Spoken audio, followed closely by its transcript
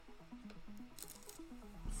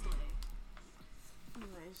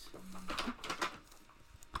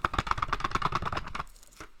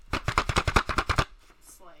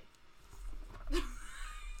Slay.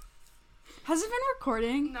 Has it been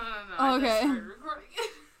recording? No. Oh, okay. I just started recording.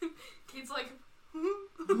 Kate's like...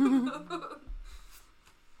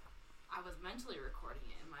 I was mentally recording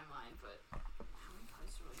it in my mind, but how many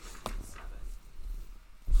cards do I get? 7.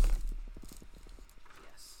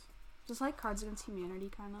 Yes. Just like Cards Against Humanity,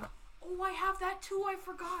 kind of. Oh, I have that too. I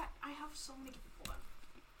forgot. I have so many people.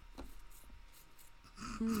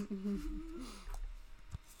 I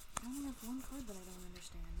only have one card that I don't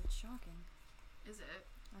understand. It's shocking. Is it?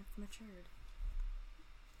 I've matured.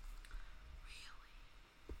 Really?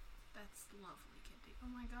 That's lovely, Kitty. Oh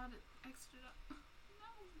my god, it exited up.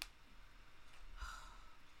 No.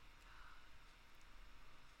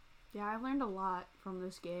 Yeah, I learned a lot from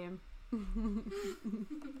this game.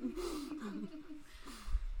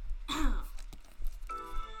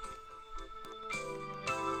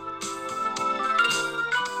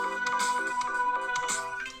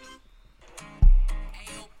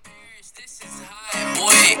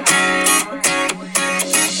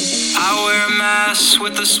 I wear a mask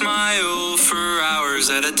with a smile for hours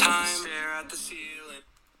at a time. Stare at the ceiling.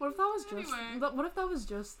 What if that was just? Anyway. What if that was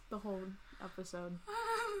just the whole episode?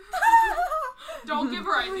 Don't give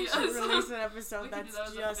her We ideas. should release an We episode can do that's that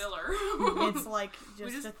as a just... filler. It's like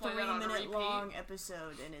just just a play that on a 3-minute repeat. long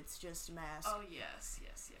episode, and it's just mask. Oh, yes.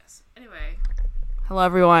 Anyway. Hello,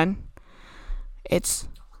 everyone. It's...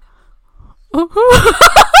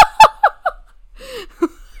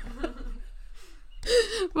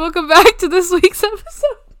 Welcome back to this week's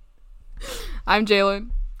episode. I'm Jalen.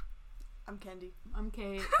 I'm Kendi. I'm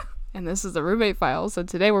Kate. And this is the Roommate Files. So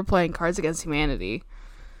today we're playing Cards Against Humanity.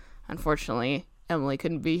 Unfortunately, Emily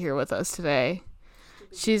couldn't be here with us today.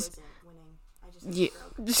 She's... winning. I just Yeah,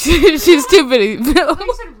 she's too busy. You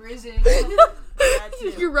said risen.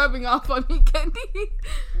 You're rubbing off on me, Kendi.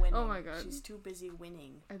 winning. Oh my god. She's too busy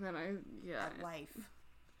winning And then at life.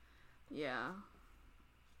 Yeah.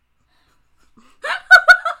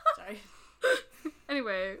 Sorry.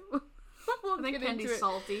 Anyway, we'll I think get into Kendi's it.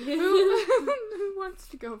 salty. Who wants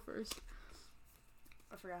to go first?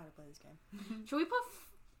 I forgot how to play this game. Should we put?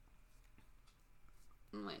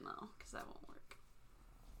 Wait, no, because that won't work.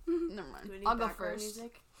 Never Do mind. we need I'll go background first.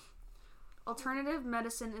 Music? Alternative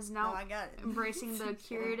medicine is No, now I got it. embracing the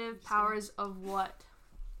curative Just powers of what?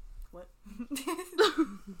 What?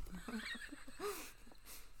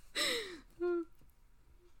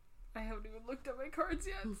 I haven't even looked at my cards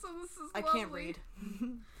yet, so this is I can't read.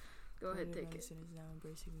 Go ahead, Alternative take it. medicine is now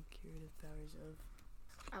embracing the curative powers of...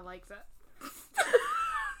 I like that.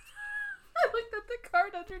 I looked at the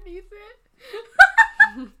card underneath it.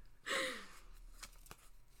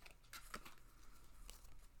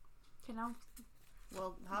 Okay, now.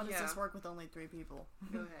 Well, how does Yeah. this work with only 3 people?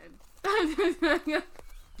 Go ahead. I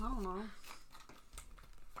don't know.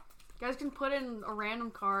 You guys can put in a random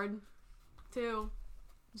card, too.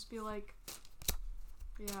 Just be like,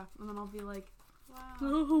 yeah, and then I'll be like, wow.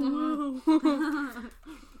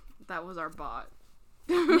 That was our bot.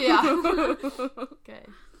 Yeah. Okay.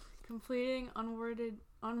 Completing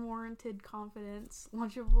unwarranted confidence,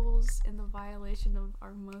 lunchables, and the violation of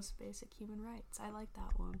our most basic human rights. I like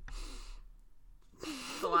that one.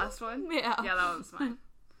 The last one? Yeah. Yeah, that was mine.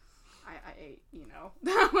 I ate, you know.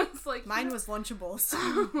 That was like... Mine was Lunchables.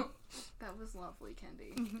 That was lovely,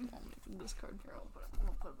 Kendi. Only from this card for all, but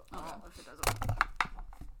We'll put it if it doesn't.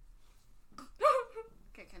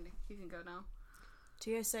 Okay, Kendi, you can go now.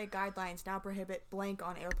 TSA guidelines now prohibit blank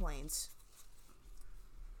on airplanes.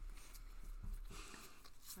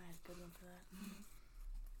 I had a good one for that.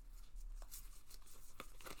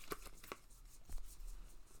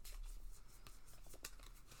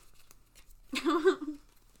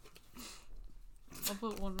 I'll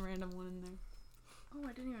put one random one in there. Oh,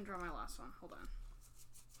 I didn't even draw my last one. Hold on.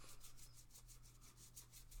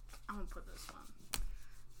 I'm gonna put this one.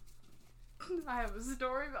 I have a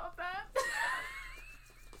story about that.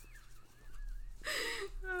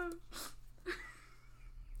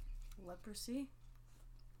 Leprosy?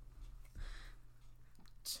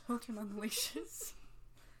 Children on leashes?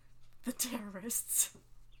 The terrorists?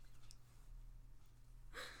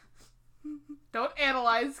 Don't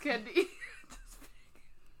analyze, Kendi.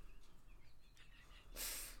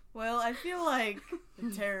 Well, I feel like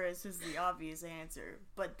the terrorist is the obvious answer,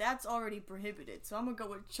 but that's already prohibited, so I'm gonna go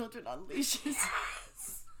with children on leashes.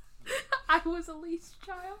 Yes. I was a leash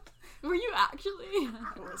child. Were you actually?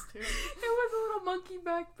 I was too. It was a little monkey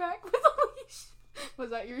backpack with a leash. Was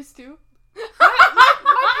that yours too? My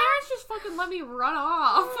parents just fucking let me run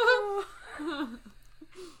off.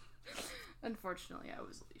 Unfortunately, I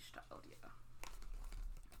was a leash child, yeah.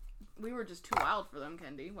 We were just too wild for them,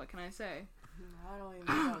 Kendi. What can I say? I don't even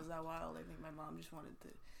think I was that wild. I think my mom just wanted to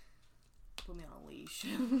put me on a leash.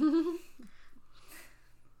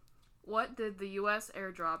 What did the U.S.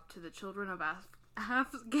 airdrop to the children of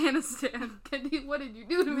Afghanistan? Kendi, what did you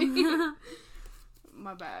do to me?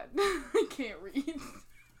 My bad. I can't read.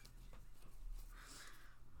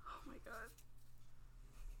 Oh my god.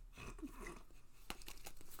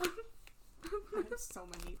 I have so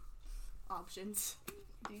many options.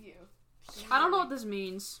 Do you? I don't know what this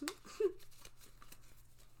means.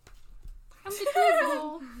 I'm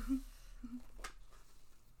terrible.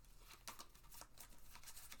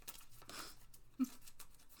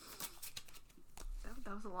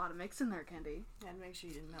 That was a lot of mix in there, Kendi. Yeah, to make sure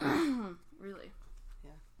you didn't know. Really?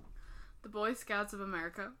 Yeah. The Boy Scouts of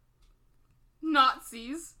America,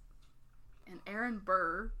 Nazis, and Aaron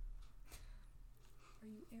Burr. Are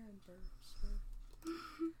you Aaron Burr, sir?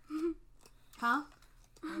 Huh?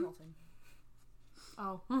 Hamilton.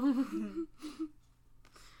 Oh.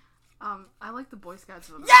 I like the Boy Scouts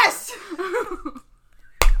of America. Yes!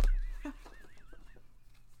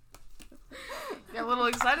 Got a little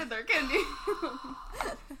excited there, Kendi.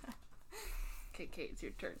 Okay, Kate, it's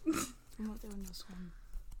your turn. I'm not doing this one.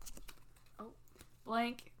 Oh.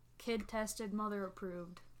 Blank, kid tested, mother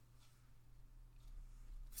approved.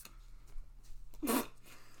 Put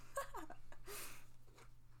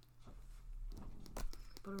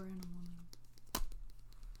a random one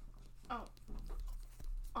in.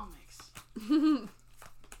 Oh, mix.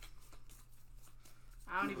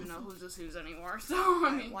 I don't even know who's this who's anymore, so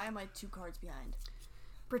I mean. Why am I 2 cards behind?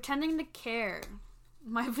 Pretending to care.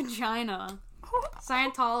 My vagina.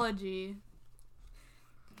 Scientology.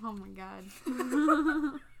 Oh my god.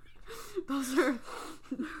 Those are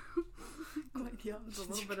Quite the a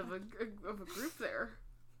little bit of a group there.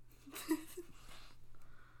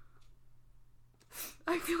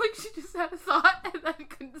 I feel like she just had a thought and then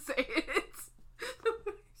couldn't say it.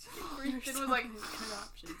 She breathed and was like, good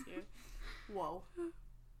options here. Whoa.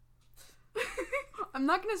 I'm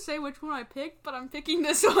not gonna say which one I picked, but I'm picking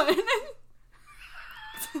this one.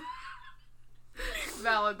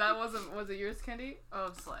 Valid. That was it yours, Kendi?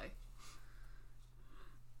 Oh, slay.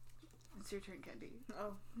 It's your turn, Kendi.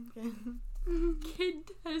 Oh, okay. Kid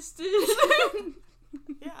tested.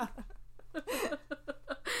 Yeah.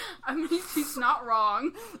 I mean, she's not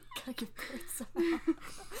wrong. Gotta give cards somehow.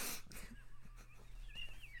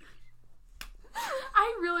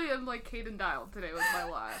 I really am like Kate and Dial today with my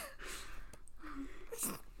life.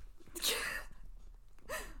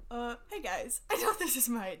 Hey guys, I know this is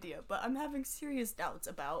my idea, but I'm having serious doubts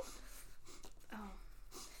about... Oh.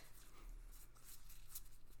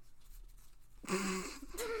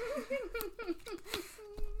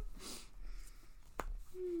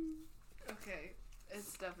 Okay,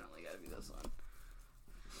 it's definitely gotta be this one.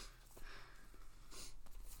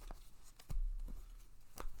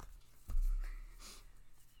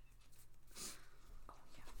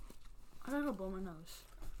 I gotta go blow my nose.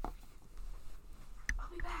 I'll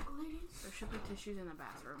be back, ladies. There should be tissues in the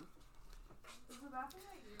bathroom. Is the bathroom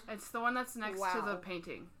right here? It's the one that's next to the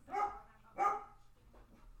painting.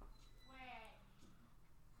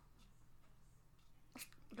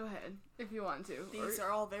 Go ahead, if you want to. These are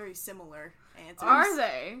all very similar answers. Are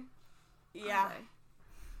they? Yeah.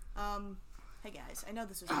 Are they? Hey guys, I know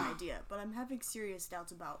this was my idea, but I'm having serious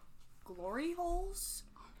doubts about glory holes,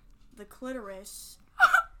 the clitoris,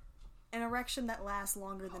 an erection that lasts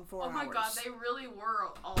longer than 4 hours. Oh my god, they really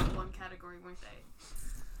were all in one category, weren't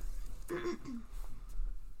they?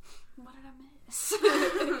 What did I miss?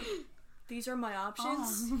 These are my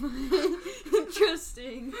options.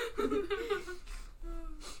 Interesting.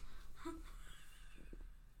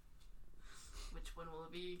 Which one will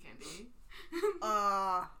it be, Kendi?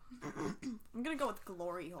 I'm gonna go with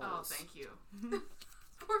glory holes. Oh, thank you.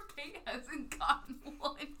 Poor Kate hasn't gotten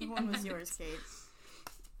one yet. What was yours, Kate?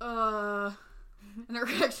 An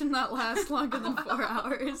erection that lasts longer than 4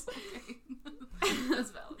 hours. Okay.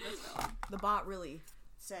 That's valid. The bot really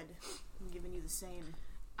said, I'm giving you the same.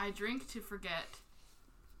 I drink to forget.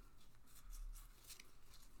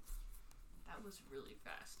 That was really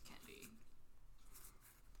fast, Kendi.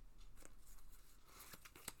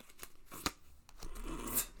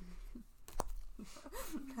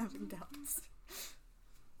 I'm having doubts.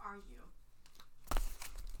 Are you?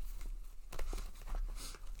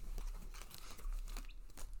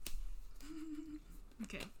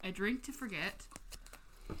 Okay, I drink to forget.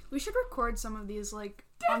 We should record some of these, like,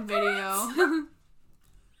 on video.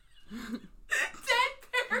 Dead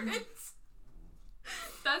parents!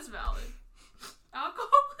 That's valid.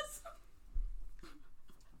 Alcoholism?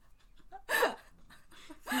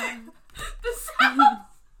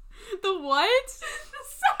 The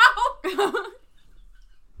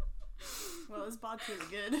spot's really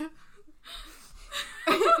good.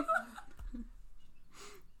 I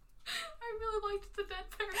really liked the dead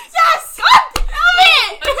parents. Yes! God damn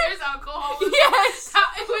it! But there's alcohol. Yes!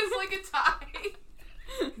 It was like a tie.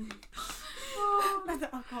 The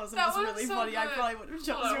alcoholism That was was really so funny. I good. probably would have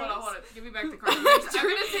chosen Hold yours. on. Give me back the card. I'm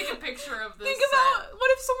gonna take a picture of this. Think about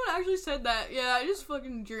what if someone actually said that? Yeah, I just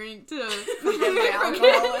fucking drink to Forget my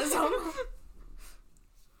alcoholism.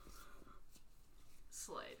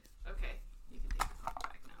 Slade. Okay, you can take the card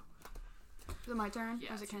back now. Is it my turn?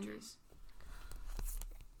 Yeah, or is it it's your Kendra's?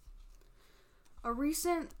 A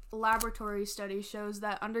recent laboratory study shows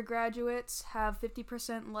that undergraduates have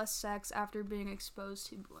 50% less sex after being exposed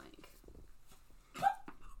to blank.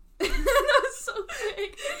 That's so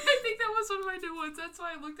big. I think that was one of my new ones. That's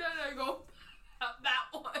why I looked at it and I go,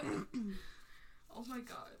 that one. Oh my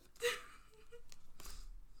god.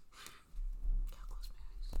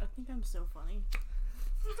 I think I'm so funny.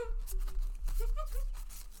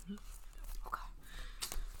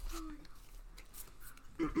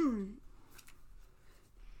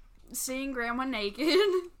 Seeing grandma naked,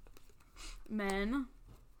 men,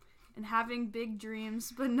 and having big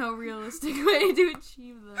dreams but no realistic way to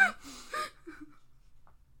achieve them.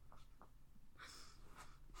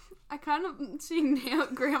 I kind of seeing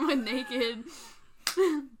grandma naked.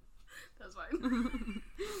 That's fine.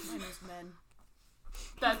 Mine is men.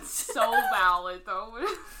 That's so valid, though.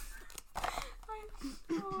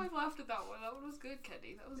 I laughed at that one. That one was good,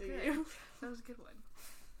 Kenny. That was good. You? That was a good one.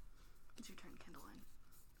 It's your turn, Kindlein.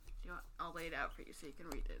 Do you want? I'll lay it out for you so you can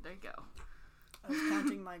read it. There you go. I was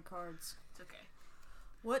counting my cards. It's okay.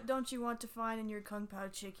 What don't you want to find in your Kung Pao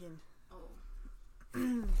chicken? Oh.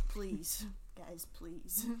 Please. Guys,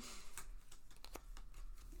 please.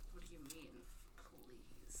 What do you mean,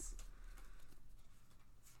 please?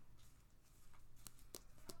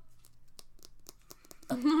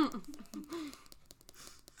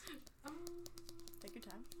 Take your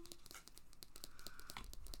time.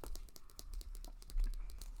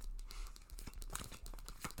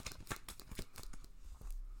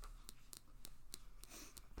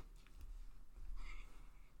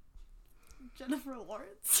 Jennifer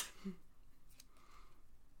Lawrence.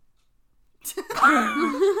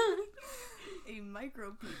 A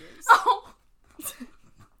micro penis. Oh!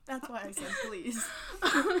 That's why I said please.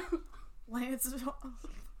 Lance.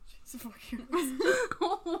 She's 4 years.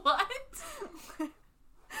 What?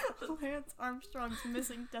 Lance Armstrong's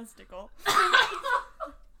missing testicle.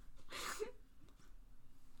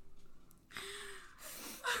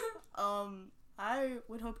 I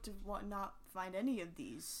would hope to not find any of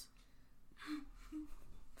these.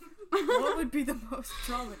 What would be the most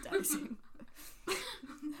traumatizing?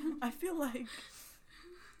 I feel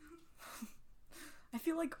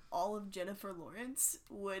like all of Jennifer Lawrence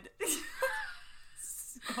would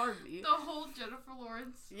scar me. The whole Jennifer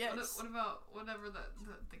Lawrence? Yes. What about whatever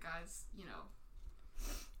the guys, you know?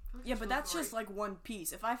 Yeah, but that's just like one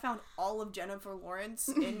piece. If I found all of Jennifer Lawrence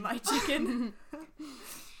in my chicken...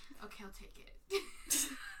 Okay, I'll take it.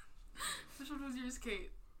 Which one was yours,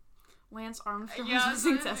 Kate? Lance Armstrong's Yeah,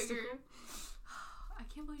 missing that's what I testicle. figured. I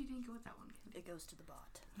can't believe you didn't go with that one, Kate. It goes to the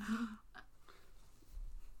bot.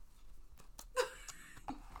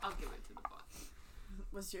 I'll give it to the bot.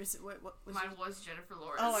 Was yours... What was Mine was Jennifer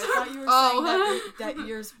Lawrence. Oh, I thought you were saying that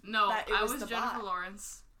yours... No, that it I was was the Jennifer bot.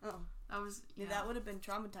 Lawrence. Oh. That was... Yeah, that would have been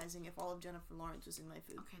traumatizing if all of Jennifer Lawrence was in my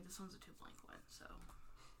food. Okay, this one's a 2 blank one, so...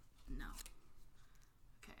 No.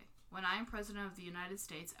 Okay. When I am President of the United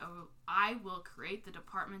States, I will create the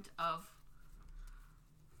Department of...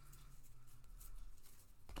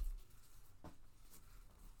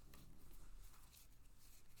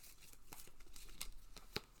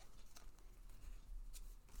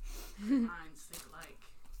 Minds think like...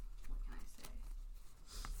 What can I say?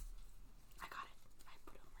 I got it. I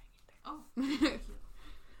put a ring in there. Oh, thank you.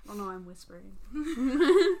 Oh no, I'm whispering.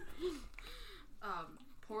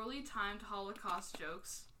 Poorly timed Holocaust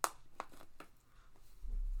jokes.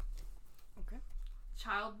 Okay.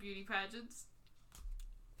 Child beauty pageants.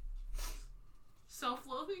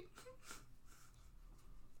 Self-loathing.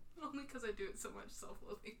 Only because I do it so much,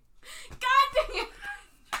 self-loathing. God dang it!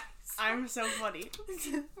 I'm so funny.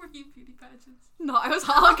 Were you beauty pageants? No, I was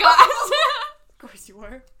Holocaust. Of course you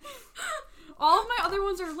were. All of my other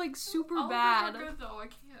ones are like super All bad. of them are good though, I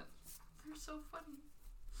can't. They're so funny.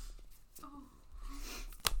 Oh.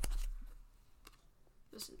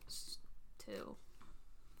 This is 2.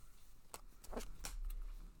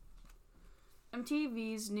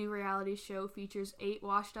 MTV's new reality show features 8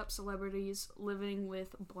 washed-up celebrities living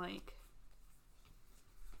with blank.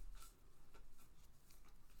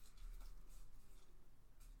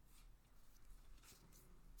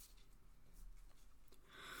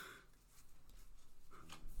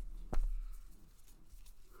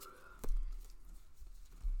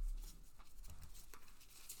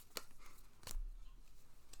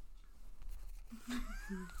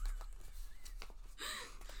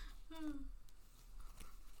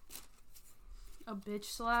 bitch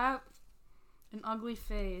slap, an ugly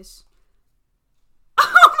face.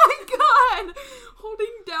 Oh my god! Holding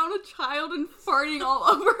down a child and farting all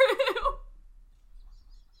over him.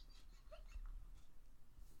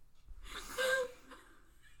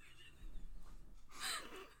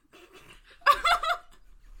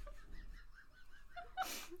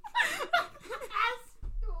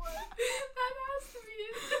 That has to be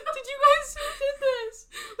it. Did you guys who did this?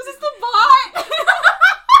 Was this the bot?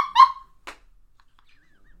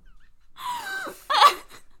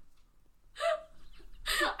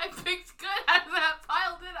 I picked good out of that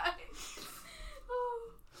pile, did I?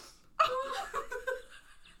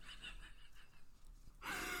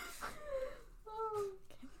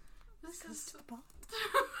 This is the bot.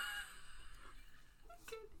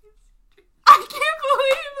 I can't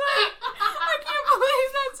believe that. I can't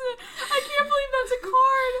believe that's it. I can't believe that's a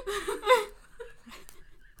card.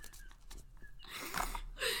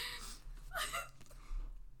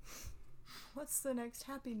 What's the next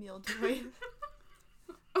Happy Meal toy?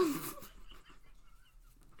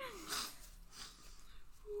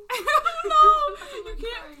 No, you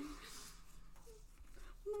can't.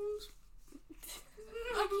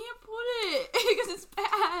 I can't put it because it's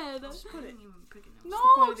bad. Just put it. No,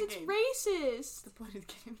 point of the it's game. racist. The point of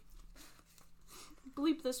the game.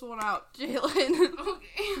 Bleep this one out, Jalen.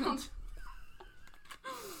 Okay.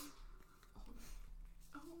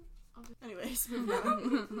 Anyways, moving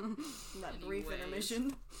on. That brief Anyways.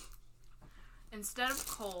 intermission. Instead of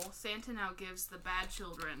coal, Santa now gives the bad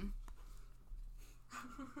children.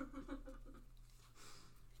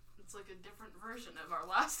 It's like a different version of our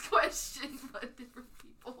last question, but different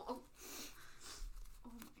people. Oh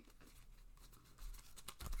my god.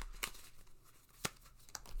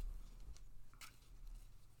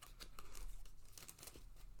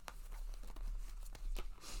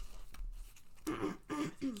 Thank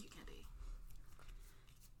you, Candy.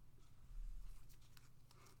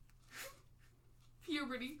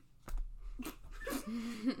 Puberty.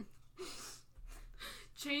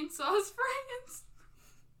 Chainsaws for hands.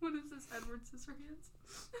 What is this? Edward Scissorhands?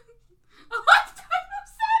 A lifetime of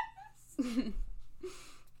sadness.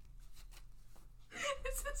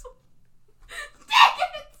 Is this one? Dang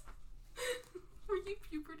it! Were you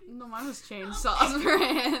puberty? No, mine was chainsaws for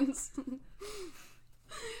hands.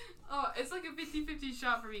 Oh, it's like a 50-50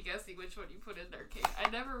 shot for me guessing which one you put in there, Kate. I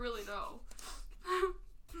never really know.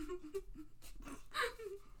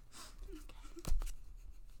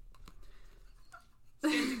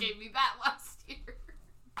 Santa gave me that last year.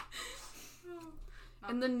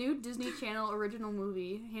 In the new Disney Channel original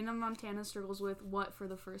movie, Hannah Montana struggles with what for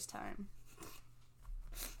the first time?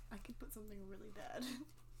 I could put something really bad.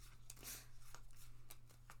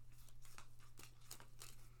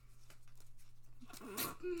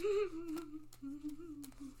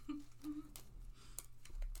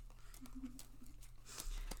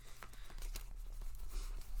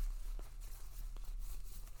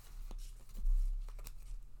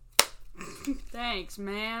 Thanks,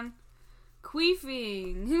 man.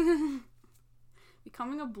 Queefing.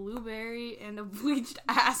 Becoming a blueberry and a bleached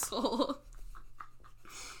asshole.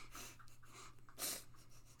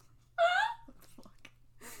 Fuck.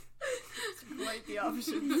 It's quite the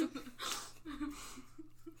options.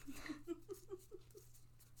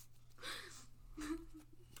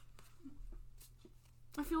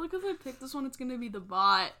 I feel like if I pick this one, it's gonna be the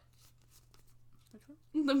bot. Which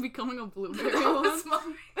one? Then becoming a blueberry That one. was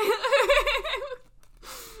mine.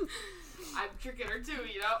 I'm tricking her too,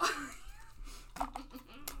 you know? It's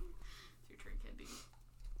your turn, Candy.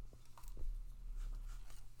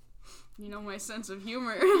 You know my sense of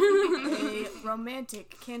humor. A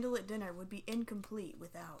romantic candlelit dinner would be incomplete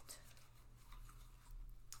without.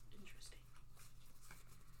 Interesting.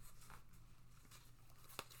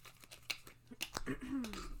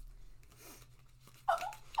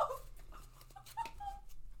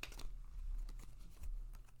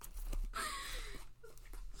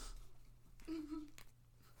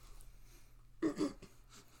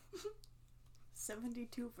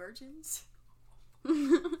 "72 virgins? A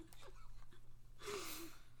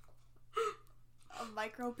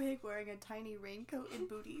micro pig wearing a tiny raincoat and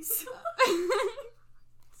booties.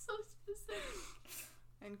 So specific.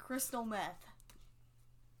 And crystal meth.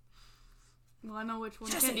 Well, I know which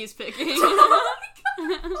one Jesse. Candy's picking.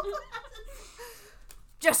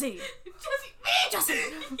 Jesse! Jesse! Jesse!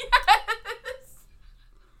 Yes!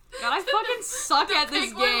 God, I fucking suck at this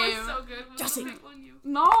Pink one was game. so good. Was Jesse. the pink one you?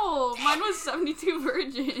 No, mine was 72 That one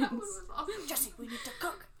Virgins. was awesome. Jesse, we need to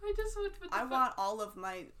cook! I just went with the I want all of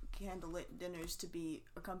my candlelit dinners to be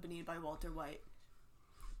accompanied by Walter White.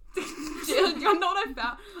 Dude, you know what I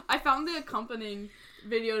found? I found the accompanying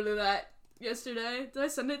video to that yesterday. Did I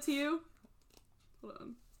send it to you? Hold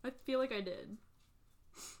on. I feel like I did.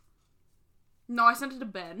 No, I sent it to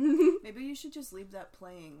Ben. Maybe you should just leave that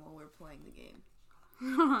playing while we're playing the game.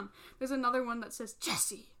 Hold on. There's another one that says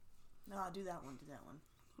Jesse. No, do that one. Hold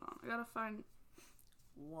on. I gotta find...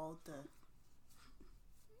 Walter.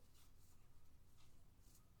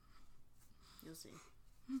 You'll see.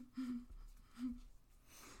 I'm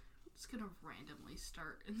just gonna randomly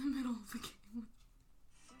start in the middle of the game.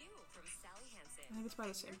 New from Sally Hansen. I think it's by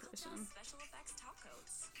the same person. Special effects top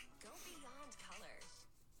coats. Go beyond color.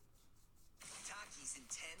 Taki's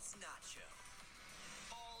intense nacho.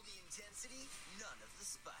 All the intensity, none of the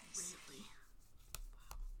spice. Really?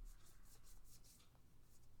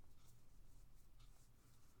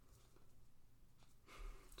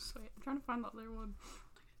 Sweet. I'm trying to find the other one.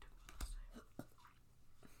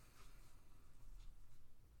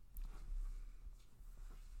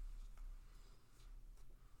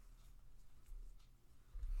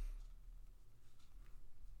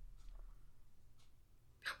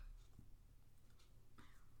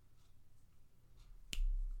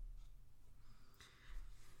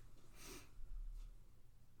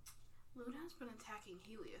 Luna's been attacking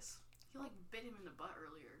Helios. He like bit him in the butt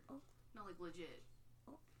earlier. Oh. No, like legit.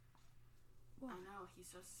 Oh. I know, he's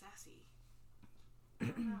so sassy. I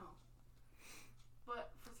don't know.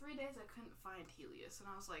 But for 3 days I couldn't find Helios, and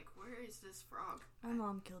I was like, where is this frog? My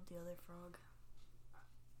mom killed the other frog.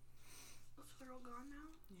 So they're all gone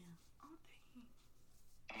now? Yeah. Oh, dang.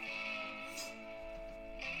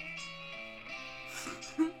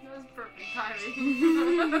 That was perfect timing.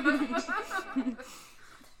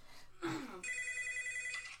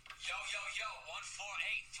 Yo,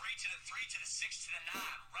 148, 3 to the 3 to the 6 to the 9,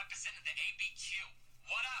 representing the ABQ.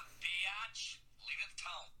 What up, biatch? Leave it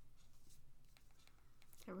tone.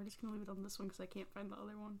 Okay, we're just gonna leave it on this one because I can't find the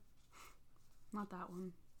other one. Not that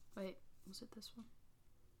one. Wait, was it this one?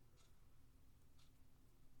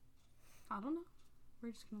 I don't know.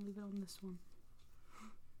 We're just gonna leave it on this one.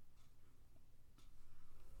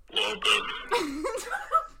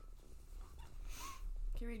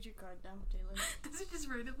 Can you read your card now, Taylor? Does it just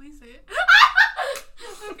randomly say it?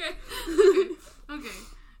 Okay. Okay.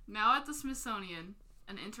 Now at the Smithsonian,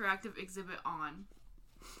 an interactive exhibit on.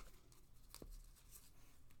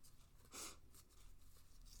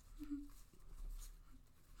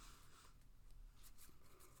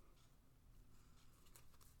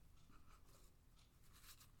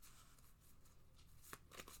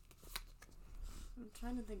 I'm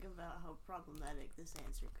trying to think about how problematic this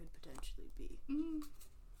answer could potentially be.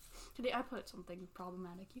 Today I put something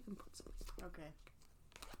problematic. You can put something. Okay.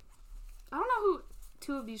 I don't know who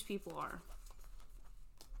two of these people are.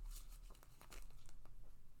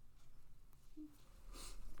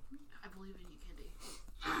 I believe in you, Candy.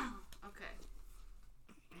 Okay.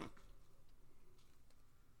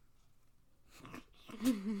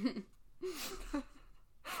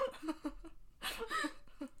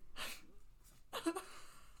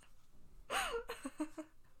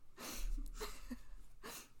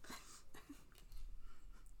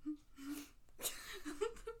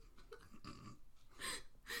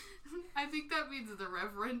 I think that means the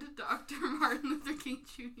Reverend Dr. Martin Luther King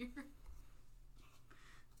Jr.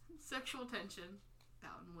 Sexual tension.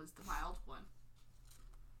 That one was the mild one.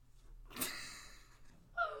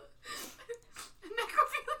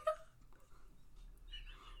 Necrophilia.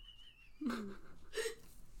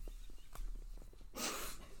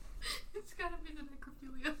 It's gotta be the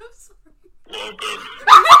necrophilia. I'm sorry.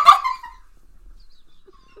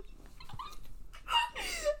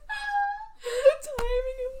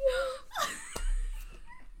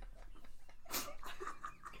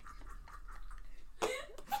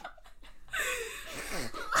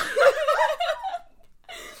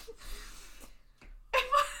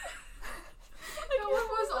 That one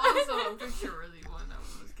was also a picture-worthy one. That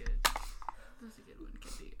one was good. That was a good one,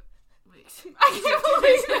 Kitty. Wait. I can't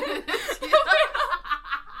believe it.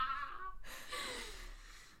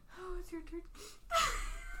 Oh, it's your turn.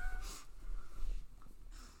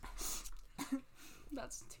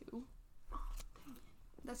 That's 2.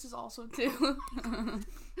 This is also 2.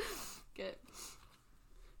 Good.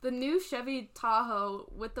 The new Chevy Tahoe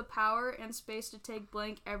with the power and space to take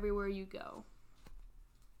blank everywhere you go.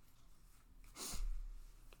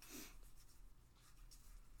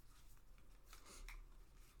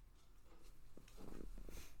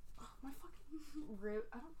 Oh, my fucking root.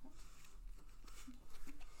 I don't know.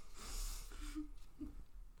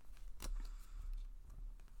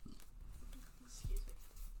 Excuse me.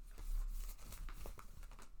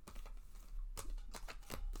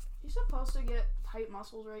 You're supposed to get tight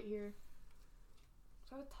muscles right here. Is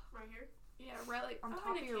that Right here? yeah, right like on I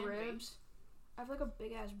top mean, of it your can be. ribs. I have like a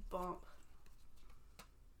big ass bump.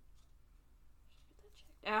 Should I get that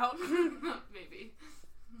checked out? Maybe.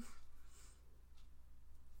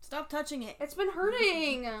 Stop touching it. It's been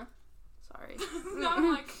hurting. Sorry. No,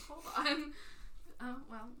 I'm like, hold on.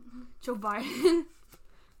 Well. Joe Biden,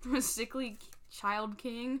 the sickly child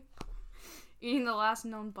king, eating the last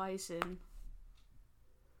known bison. I'm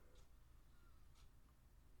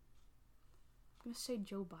gonna say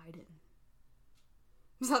Joe Biden.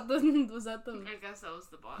 Was that the? I guess that was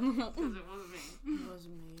the bot, because it wasn't me. It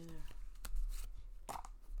wasn't me either.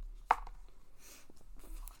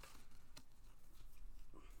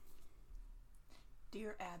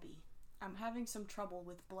 Dear Abby, I'm having some trouble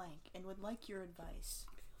with blank and would like your advice.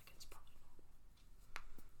 I feel like it's probably.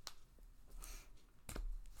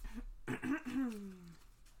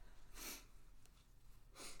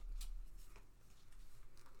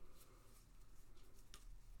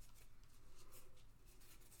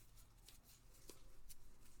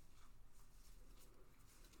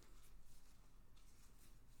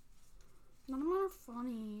 None of them are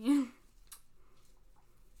funny.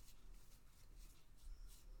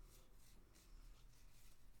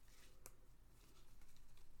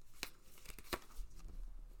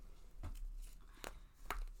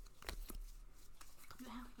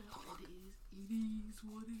 It is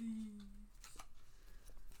what it is.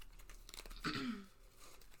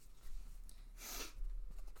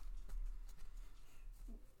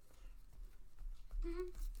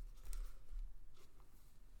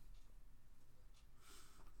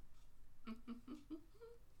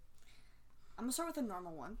 I'm gonna start with a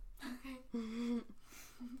normal one. Okay.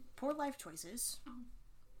 Poor life choices.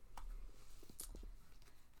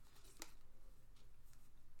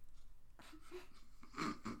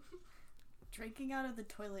 Drinking out of the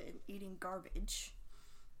toilet and eating garbage.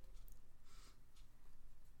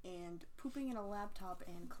 And pooping in a laptop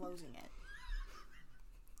and closing it.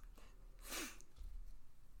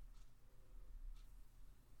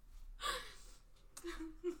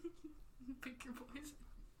 Pick your poison.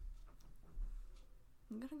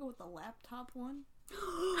 I'm gonna go with the laptop one.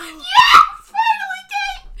 Yes! Finally,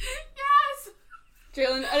 Kate! Yes!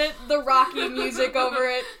 Jalen, edit the Rocky music over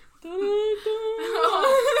it.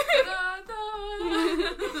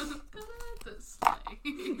 This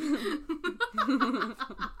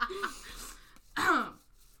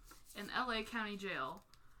in LA County Jail,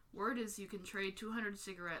 word is you can trade 200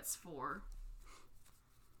 cigarettes for.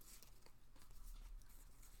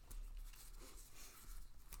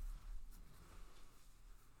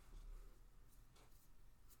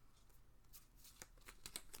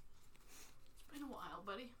 It's been a while,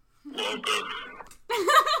 buddy.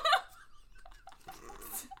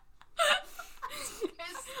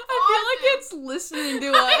 I feel like it's listening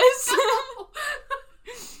to us.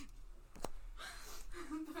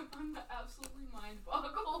 I'm absolutely mind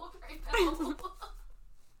boggled right now.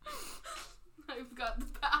 I've got the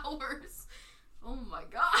powers. Oh my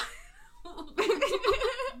god.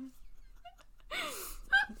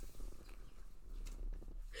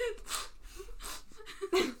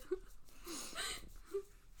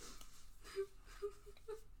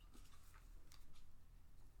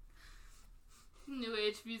 New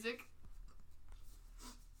age music.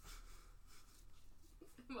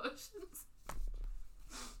 Emotions.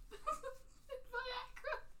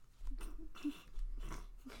 Viagra.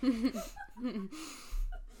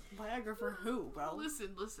 Viagra for who, bro?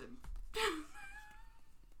 Listen.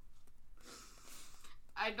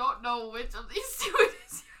 I don't know which of these two it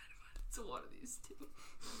is. It's one of these two.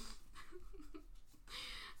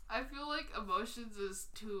 I feel like emotions is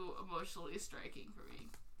too emotionally striking for me.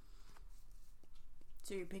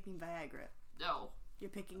 So you're picking Viagra? No. You're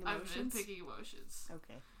picking emotions? I've been picking emotions.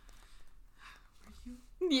 Okay. Are you?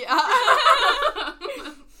 Yeah.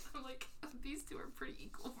 I'm like, these two are pretty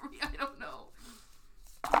equal for me. I don't know.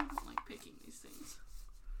 I don't like picking these things.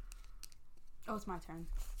 Oh, it's my turn.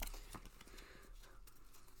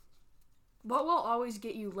 What will always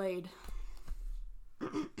get you laid?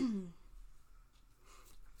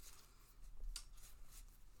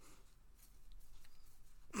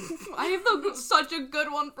 I have such a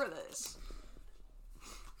good one for this.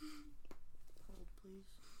 Hold, please.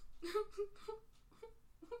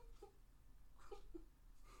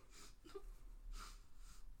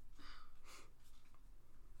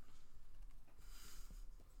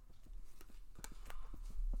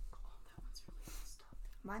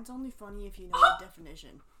 Mine's only funny if you know the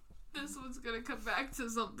definition. This one's gonna come back to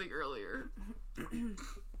something earlier.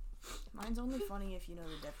 Mine's only funny if you know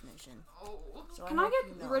the definition. Oh. So Can I hope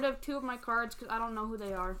get you know. rid of two of my cards because I don't know who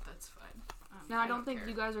they are? That's fine. No, I don't think care.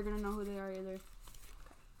 you guys are gonna know who they are either.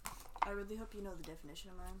 I really hope you know the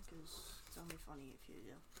definition of mine, because It's only funny if you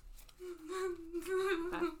do.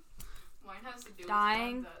 Mine has to do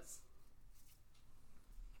Dying. with what does.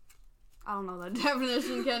 I don't know that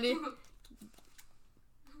definition, Kenny.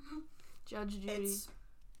 Judge Judy. It's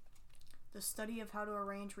the study of how to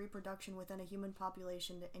arrange reproduction within a human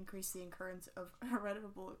population to increase the occurrence of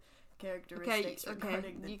heritable characteristics Okay,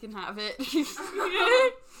 regarding the... you can have it.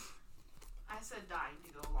 I said dying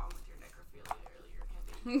to go along with your necrophilia earlier,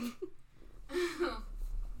 Candy.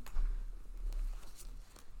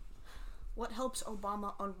 What helps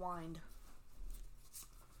Obama unwind?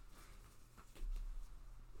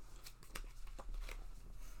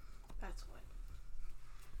 That's what.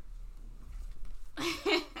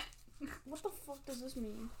 What the fuck does this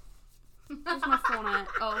mean? Where's my phone at?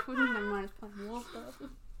 Oh, never mind. It's playing Wolf stuff.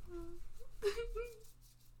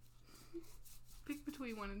 Pick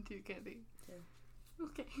between 1 and 2, Candy. 2.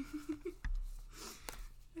 Okay.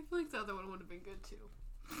 I feel like the other one would have been good too.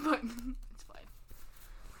 But it's fine.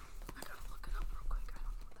 I gotta look it up real quick. I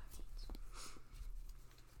don't know what that means.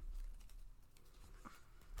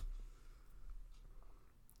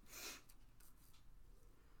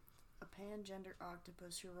 A pangender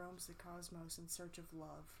octopus who roams the cosmos in search of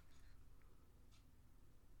love.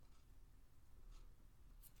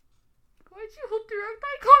 Why'd you hold direct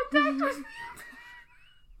eye contact with me?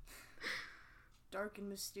 Dark and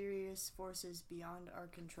mysterious forces beyond our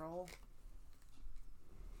control.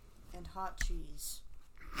 And hot cheese.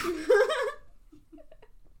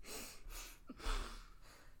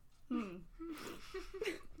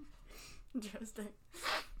 Interesting.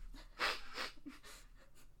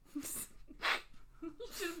 You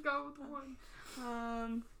just go with one.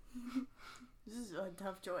 This is a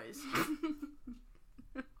tough choice.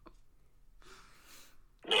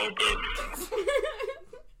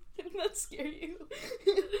 Didn't that scare you?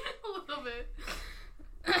 A little bit.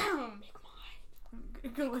 I'm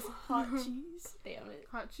gonna go with hot cheese. Damn it.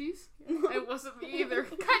 Hot cheese? It wasn't me either.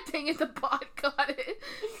 God dang it, the bot got it.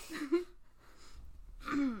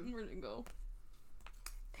 Where'd it go?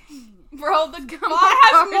 Dang. Bro, the bot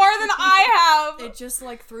has more than I have! It just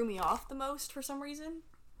like threw me off the most for some reason.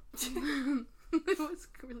 It was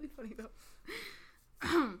really funny though.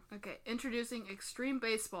 Okay, introducing Extreme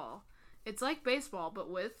Baseball. It's like baseball, but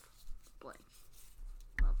with blank.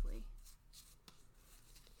 Lovely.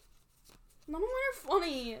 None of mine are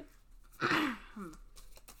funny.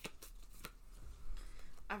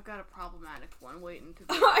 I've got a problematic one waiting to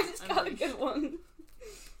be I just got a unleashed. good one.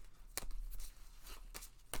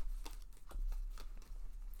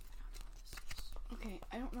 Okay,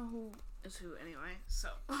 I don't know who is who anyway, so.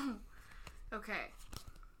 Okay.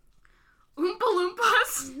 Oompa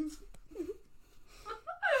Loompas!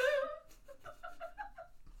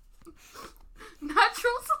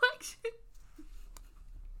 Natural selection!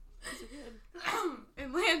 These are good. And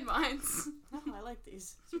landmines. No, I like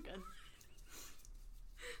these. These are good.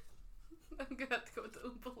 I'm gonna have to go with the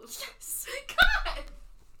Oompa Loompas. Yes. God!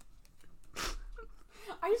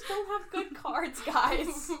 I just don't have good cards,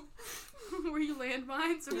 guys. Were you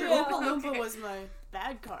landmines or Yeah, Oompa Oompa Loompa Okay. was my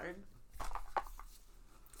bad card.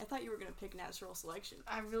 I thought you were gonna pick natural selection.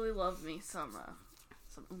 I really love me some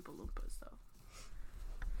Oompa Loompas though.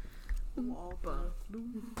 Oompa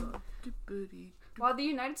Loompa, dippity. While the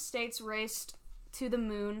United States raced to the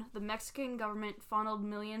moon, the Mexican government funneled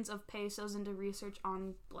millions of pesos into research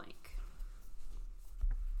on blank.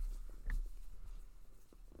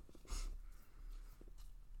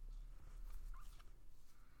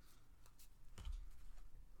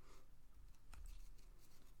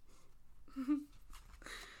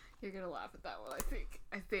 You're gonna laugh at that one,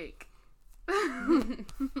 I think.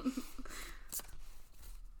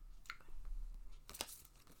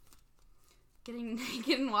 Getting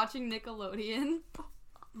naked and watching Nickelodeon.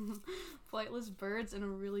 Flightless birds and a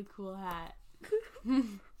really cool hat.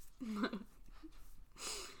 You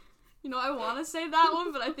know, I want to say that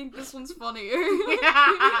one, but I think this one's funnier.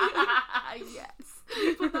 Yes.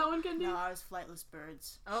 You put that one, Kendi? No, I was flightless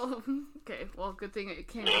birds. Oh, okay. Well, good thing it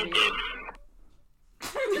can't be.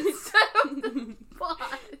 Instead of the bot.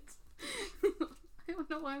 I don't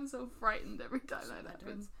know why I'm so frightened every time that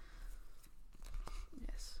happens.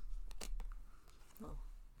 Yes.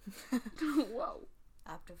 Whoa.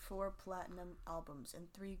 After 4 platinum albums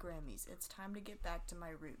and 3 Grammys, it's time to get back to my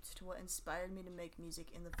roots, to what inspired me to make music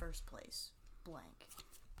in the first place. Blank.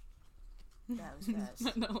 That was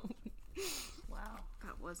fast. No. Wow.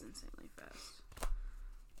 That was insanely fast.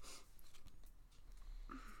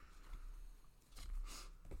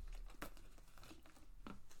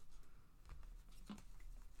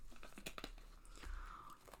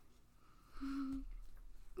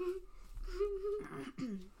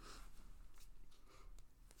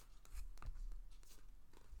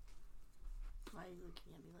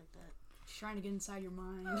 looking at me like that? She's trying to get inside your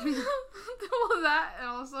mind. Well, that, and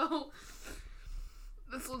also,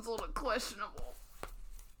 this one's a little questionable.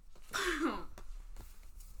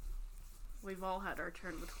 We've all had our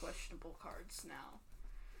turn with questionable cards now.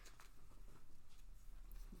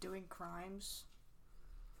 Doing crimes.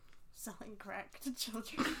 Selling crack to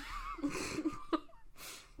children.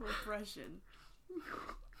 Repression.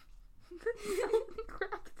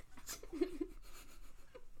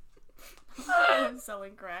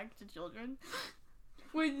 Selling crack to children.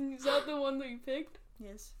 Wait, is that the one that you picked?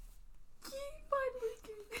 Yes.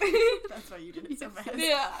 Finally. That's why you did it so fast.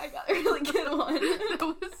 Yeah, I got a really good one. That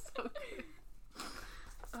was so good.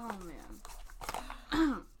 Oh,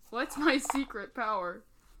 man. What's my secret power?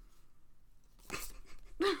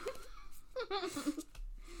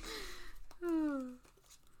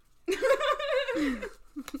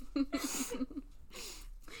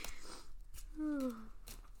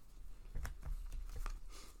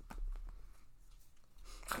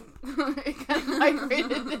 It got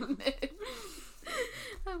migrated, didn't it?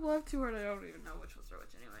 I laughed too hard, I don't even know which ones are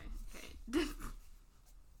which anyway. Okay.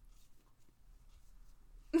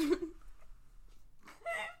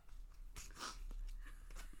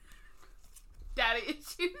 Daddy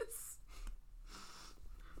issues.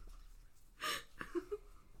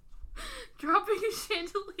 Dropping a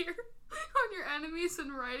chandelier on your enemies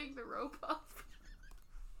and riding the rope up.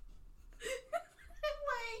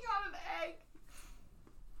 Laying on an egg.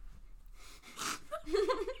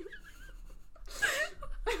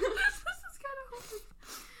 This is kind of hard.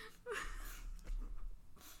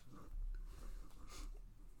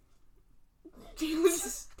 He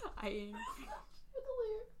was dying.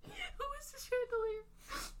 Chandelier. Who is the chandelier?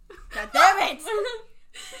 God damn it!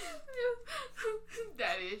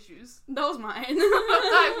 Daddy issues. That was mine.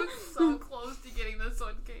 I was so close to getting this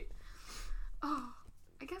one, Kate. Oh,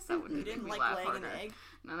 I guess that would You make didn't me like laugh laying harder. an egg?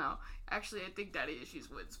 No. Actually, I think Daddy Issues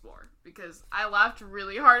wins more because I laughed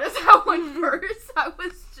really hard at that one first. I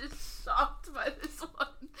was just shocked by this one.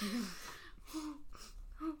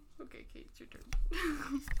 Okay, Kate, it's your turn.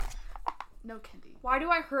 No candy. Why do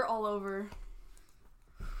I hurt all over?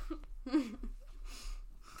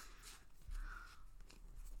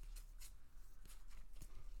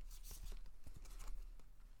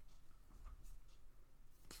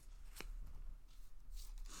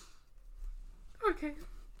 Okay.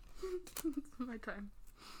 It's my time.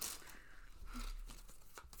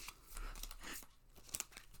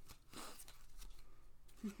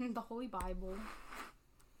 The Holy Bible.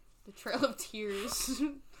 The Trail of Tears.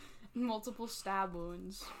 Multiple stab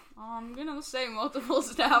wounds. I'm gonna say multiple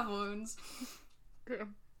stab wounds.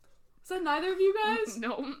 Damn. Is that neither of you guys?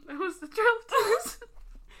 No, that was the Trail of Tears.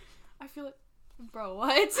 I feel like... Bro, what?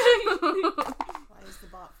 Why is the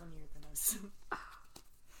bot funnier than us?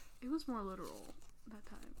 It was more literal that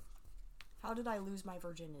time. How did I lose my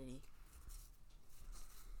virginity?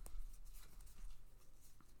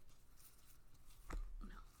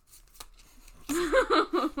 Dude,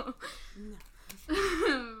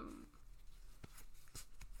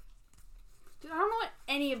 I don't know what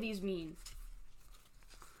any of these mean.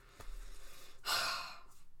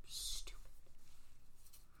 Stupid.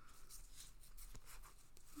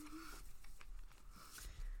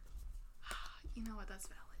 You know what? That's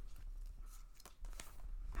valid.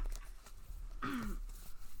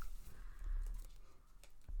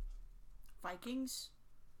 Vikings?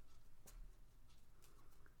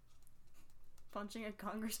 Punching a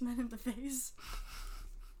congressman in the face?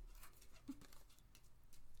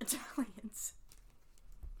 Italians.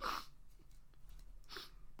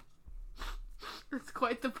 It's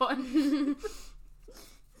quite the pun. I'm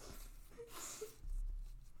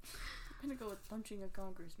gonna go with punching a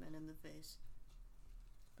congressman in the face.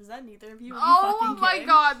 Was that neither of you? Are you Oh fucking my kidding?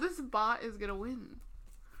 god, this bot is gonna win.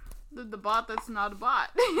 The bot that's not a bot.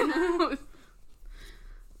 You know?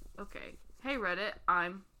 Okay. Hey Reddit,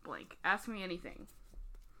 I'm blank. Ask me anything.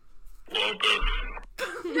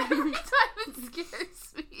 Every time it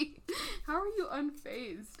scares me. How are you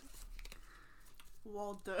unfazed?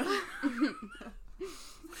 Walter.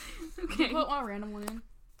 Okay. Put one random one in.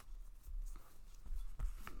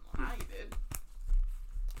 I did.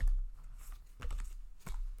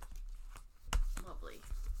 Lovely.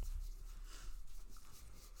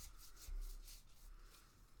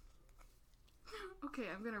 Okay,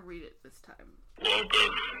 I'm gonna read it this time. Hey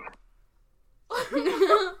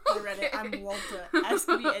Reddit, I'm Walter. Ask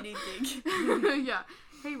me anything. Yeah.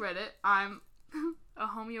 Hey Reddit, I'm a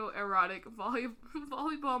homoerotic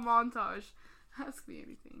volleyball montage. Ask me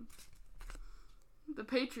anything. The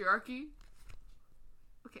patriarchy.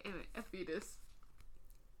 Okay, anyway, a fetus.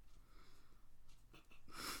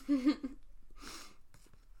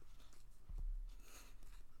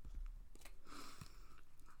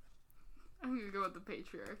 go with the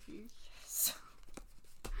patriarchy. Yes.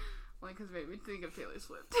 Like, because it made me think of Taylor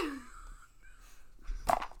Swift.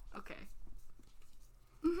 Okay.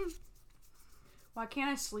 Why can't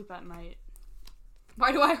I sleep at night?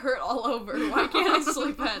 Why do I hurt all over? Why can't I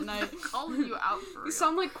sleep at night? Calling you out for You real.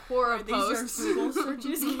 sound like Quora These are posts. Google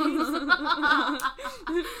searches. You know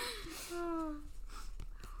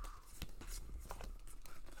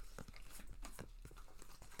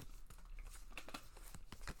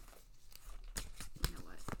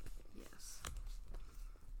what? Yes.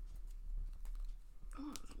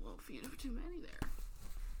 Oh, there's a little feet of too many there.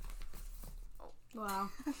 Wow.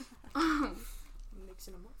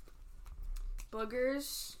 Mixing them up.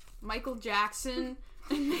 Boogers, Michael Jackson,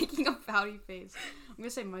 and making a pouty face. I'm gonna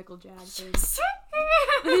say Michael Jackson. Just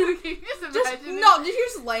imagine No, you're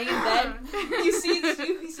just laying in bed. You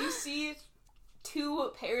see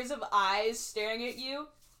two pairs of eyes staring at you,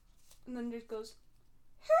 and then it goes.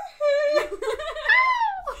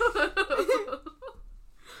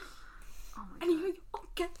 Oh my And you're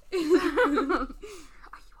okay. Are you okay?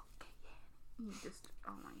 You just,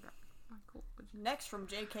 oh my god. Michael. Next from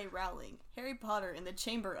J.K. Rowling, Harry Potter in the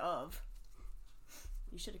Chamber of.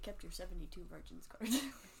 You should have kept your 72 Virgins card.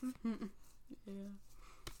 Yeah.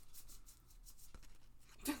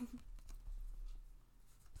 I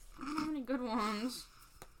don't have any good ones.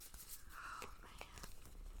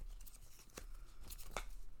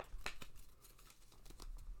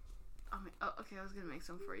 Oh, man. Oh, okay, I was gonna make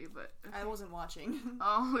some for you, but. Okay. I wasn't watching.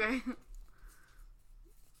 Oh, okay.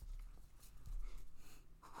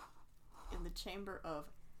 In the Chamber of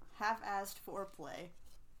Half-Assed Foreplay.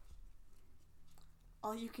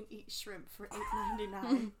 All you can eat shrimp for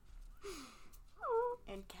 $8.99.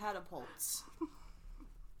 And catapults.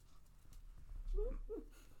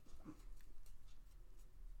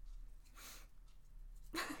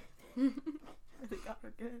 They got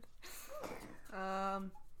her good.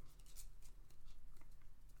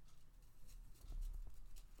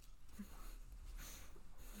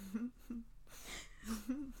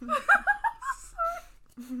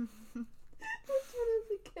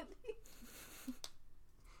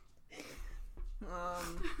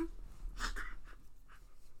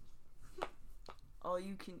 All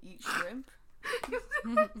you can eat shrimp.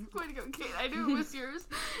 Way to go, Kate. I knew it was yours.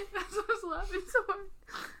 That's why I was laughing so hard.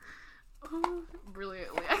 Oh,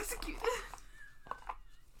 brilliantly executed.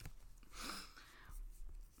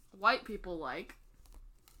 White people like.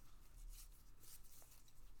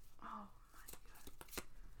 Oh my god.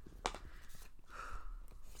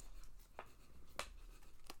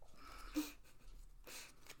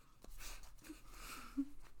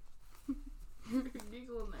 You're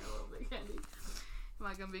giggling there a little bit, Candy. Am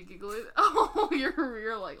I gonna be giggling? Oh,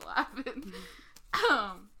 you're like laughing.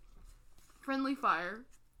 Friendly fire.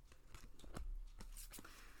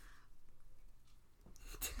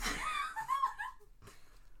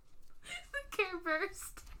 The Care Bear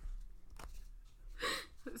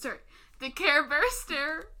Sorry. The Care Bear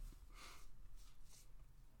stare.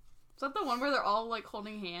 Is that the one where they're all like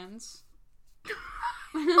holding hands?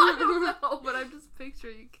 I don't know, but I'm just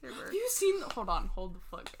picturing Care Bear. Have you seen? Hold on, hold the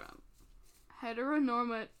fuck up.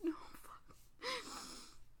 Heteronormativity.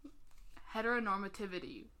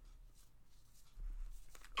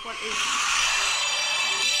 What is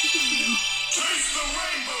Taste the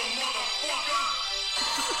rainbow, motherfucker!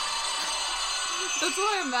 That's what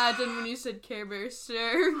I imagined when you said Care Bear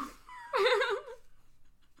stare. Do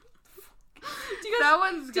you guys, that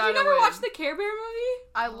one's did gotta you never win. watch the Care Bear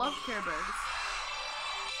movie? I love Care Bears.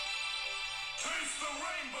 Taste the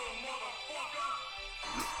rainbow,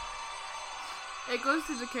 motherfucker! It goes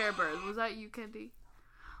to the Care Bears. Was that you, Candy?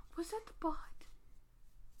 Was that the bot?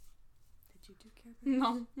 Did you do Care Bear?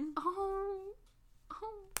 No. Oh.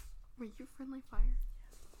 Were you Friendly Fire?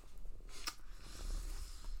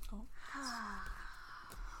 Oh.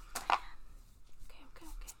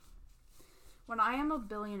 Okay. When I am a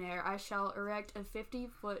billionaire, I shall erect a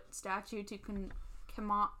 50-foot statue to Commemorate.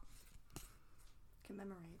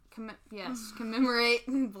 commemorate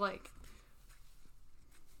Blake.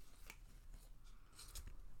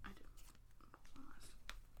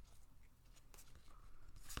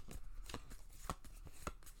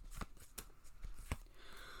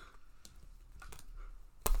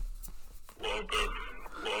 I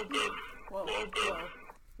do.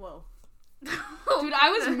 Whoa. Dude, I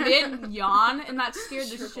was mid-yawn, and that scared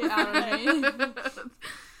the shit out of me.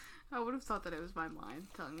 I would have thought that it was my mind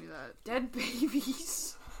telling me that. Dead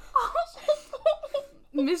babies.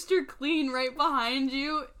 Mr. Clean right behind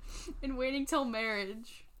you, and waiting till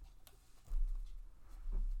marriage.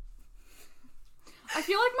 I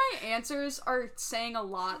feel like my answers are saying a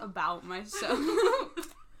lot about myself.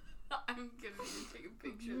 I'm I'm gonna need to take a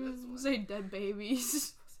picture of this one. Say dead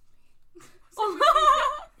babies. Hold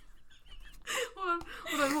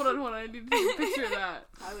on. I need to take a picture of that.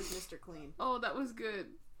 I was Mr. Clean. Oh, that was good.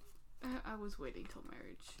 I was waiting till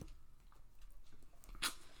marriage.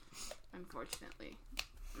 Unfortunately.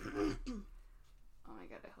 Oh my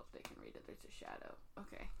god, I hope they can read it. There's a shadow.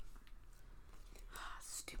 Okay.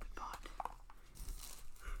 Stupid bot.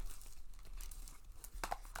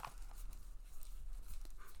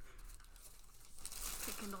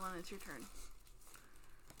 Okay, Kindle, and it's your turn.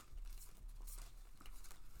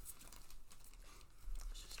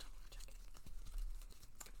 Just double checking.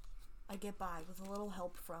 I get by with a little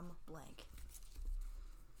help from blank.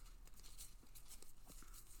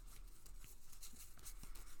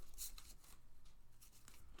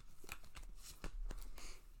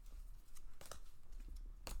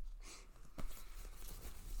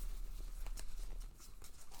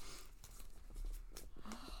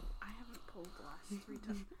 I haven't pulled the last 3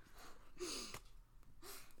 times.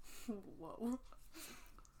 Whoa.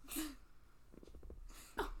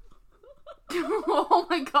 Oh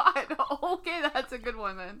my god. Okay, that's a good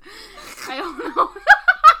one then. I don't know.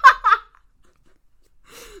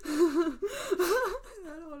 I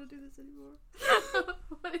don't want to do this anymore.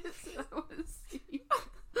 What is it? I want to see.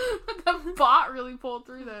 That bot really pulled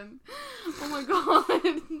through then. Oh my god.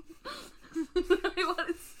 I want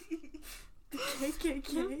to see.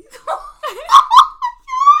 KKK.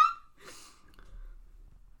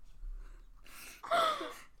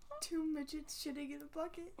 Two midgets shitting in a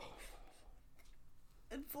bucket.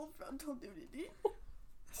 And full frontal nudity. I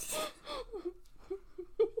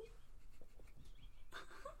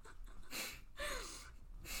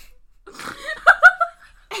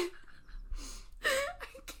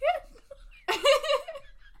can't.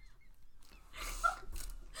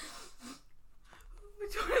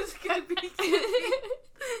 Which one is gonna be?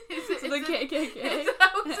 Is it The KKK. I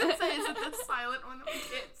was gonna say, is it the silent one that we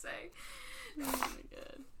can't say? Oh my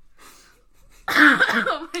god.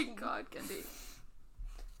 Oh my god, Kendi.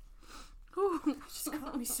 Just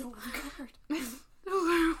caught me so off guard.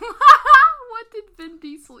 What did Vin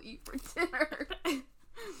Diesel eat for dinner?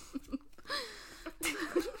 So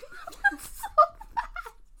fast.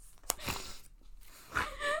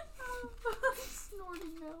 I'm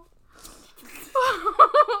snorting now.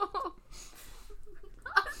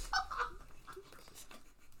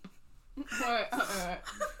 Alright.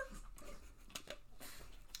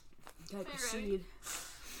 Gotta proceed.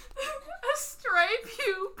 A stray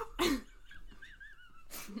pube.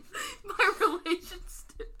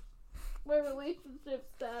 My relationship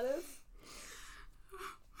status.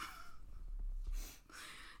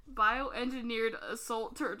 Bioengineered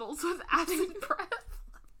assault turtles with acid breath.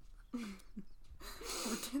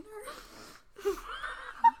 For dinner?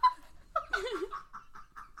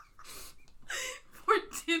 For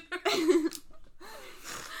dinner.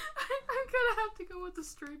 I'm gonna have to go with the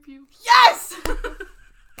stray pube. Yes!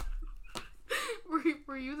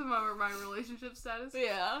 Were you the my relationship status?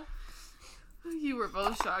 Yeah. You were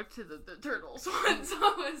both shocked to the turtles one, so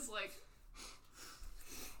I was like,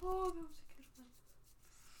 oh, that was a good one.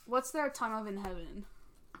 What's there a ton of in heaven?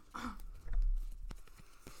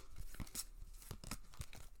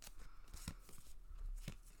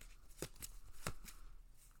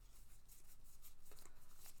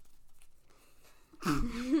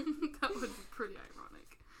 That would be pretty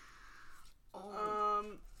ironic.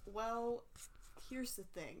 Oh. Well, here's the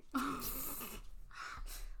thing.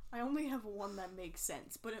 I only have one that makes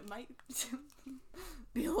sense, but it might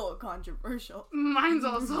be a little controversial. Mine's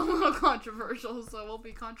also a little controversial, so we'll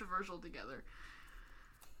be controversial together.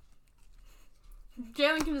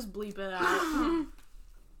 Jalen can just bleep it out. I'll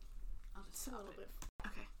just A stop little it. bit.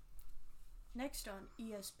 Okay. Next on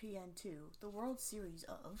ESPN2, the World Series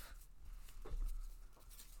of...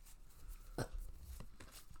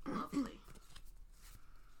 Lovely.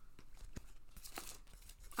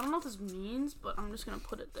 I don't know what this means, but I'm just gonna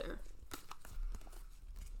put it there.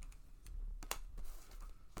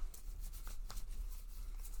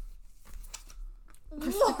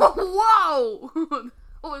 Whoa! That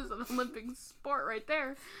was an Olympic sport right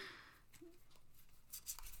there.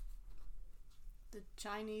 The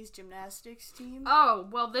Chinese gymnastics team. Oh,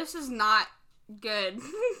 well, this is not good.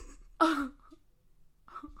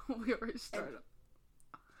 We already started.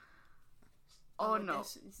 Oh no.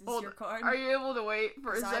 Is this Hold your on. card? Are you able to wait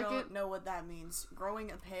for a 'Cause I second? don't know what that means. Growing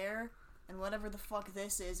a pair, and whatever the fuck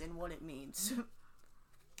this is, and what it means.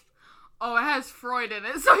 Oh, it has Freud in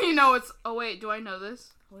it, so you know it's... Oh wait, do I know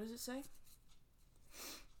this? What does it say?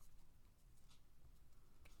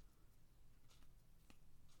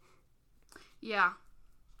 Yeah.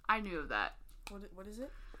 I knew of that. What is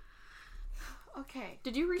it? Okay.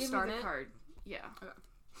 Did you restart Give me the it? card. Yeah. Okay.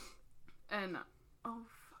 And fuck.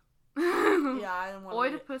 Yeah, I didn't want to.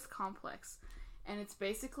 Oedipus complex. And it's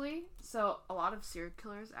basically, so a lot of serial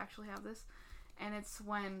killers actually have this, and it's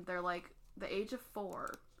when they're like the age of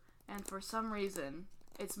 4, and for some reason,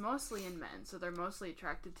 it's mostly in men, so they're mostly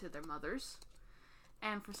attracted to their mothers,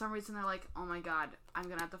 and for some reason they're like, oh my god, I'm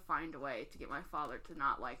gonna have to find a way to get my father to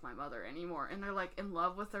not like my mother anymore, and they're like in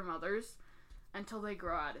love with their mothers until they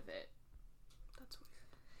grow out of it. That's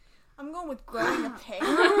weird. I'm going with growing a pair.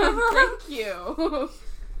 Thank you.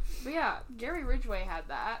 But yeah, Gary Ridgway had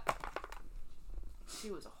that. She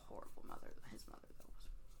was a horrible mother. His mother, though,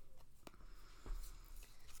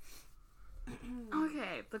 was.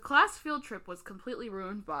 Okay, the class field trip was completely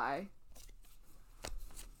ruined by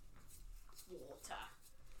Walter.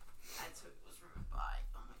 That's who it was ruined by.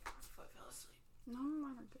 Oh my god, I fell asleep. No,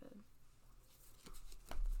 mine are good.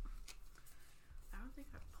 I don't think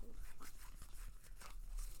I pulled that one.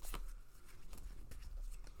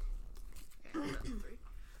 Okay, that's 3.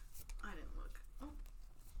 I didn't look. Oh,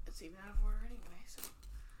 it's even out of order anyway, so.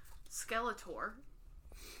 Skeletor.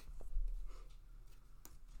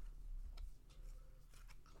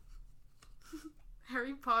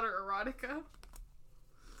 Harry Potter erotica.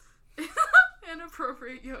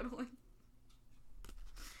 Inappropriate yodeling.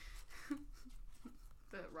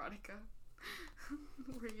 The erotica.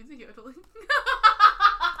 Were you yodeling?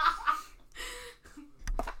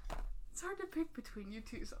 It's hard to pick between you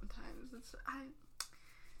two sometimes.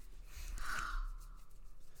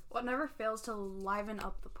 What never fails to liven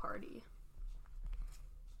up the party?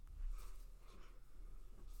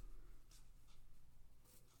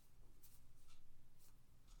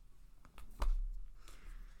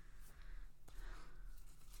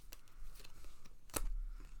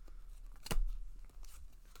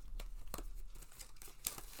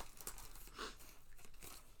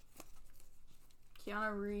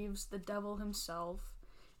 Keanu Reeves, the devil himself,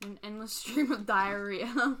 in an endless stream of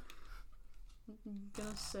diarrhea. I'm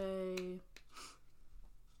gonna say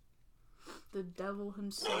the devil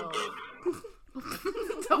himself.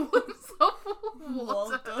 The devil himself.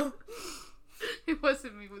 Walter. It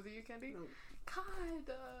wasn't me, was it you, Candy? No.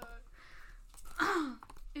 God,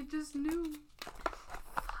 it just knew.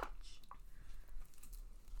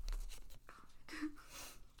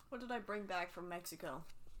 What did I bring back from Mexico?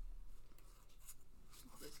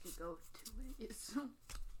 Well, this could go 2 ways.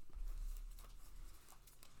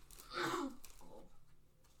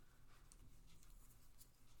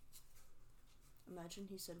 Imagine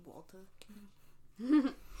he said Walter.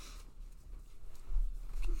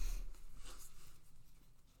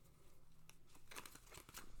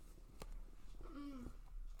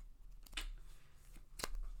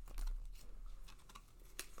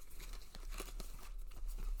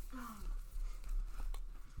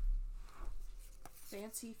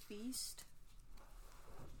 Fancy feast.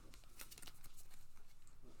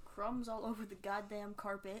 Crumbs all over the goddamn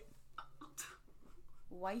carpet.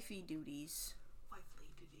 Wifey duties. Wifely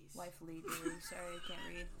duties. Wifely duties. Sorry, I can't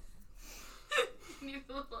read. Need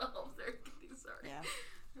a little help there, Candy. Sorry. Yeah.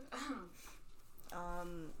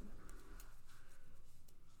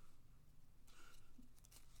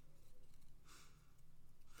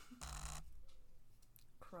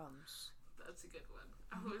 Crumbs. That's a good one.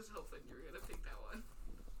 I was hoping you were gonna pick that one.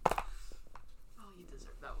 Oh, you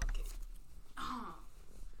deserve that one, Kate.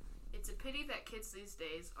 It's a pity that kids these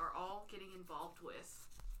days are all getting involved with.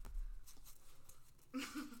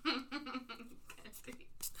 Candy.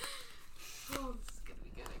 Oh, this is gonna be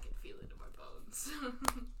good. I can feel it in my bones.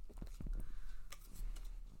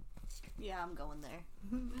 Yeah, I'm going there.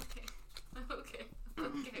 Okay. Okay.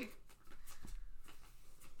 Okay.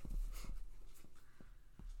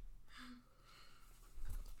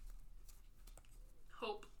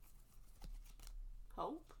 Hope.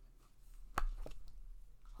 Hope?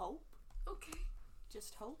 Hope? Okay.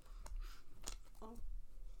 Just hope? Oh.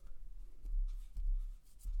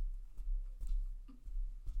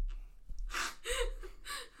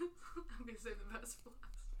 I'm gonna say the best for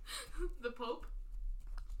last. The Pope.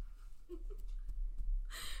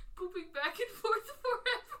 Pooping back and forth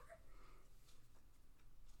forever.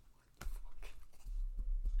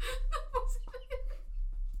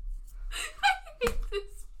 I hate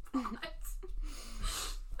this plot.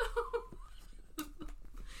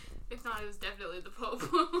 If not, it was definitely the Pope.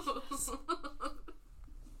 Oh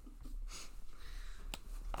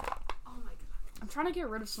my god. I'm trying to get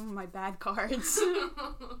rid of some of my bad cards.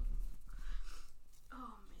 Oh man.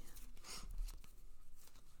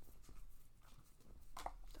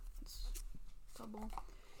 It's double.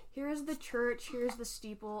 Here is the church, here's the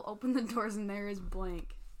steeple, open the doors and there is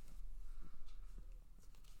blank.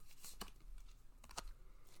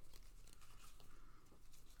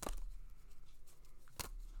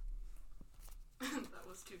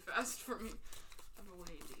 fast for me. I've been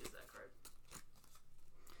waiting to use that card.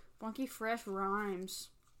 Funky Fresh Rhymes.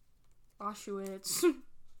 Auschwitz.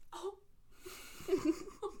 Oh.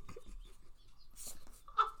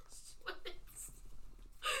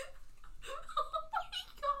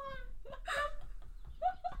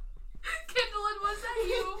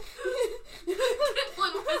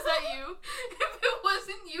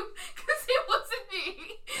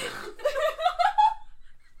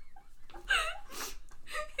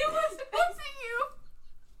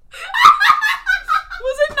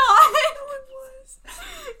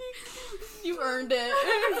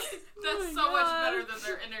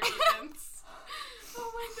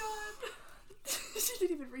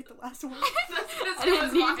 last one. That's because I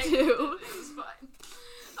didn't need to. It was fine.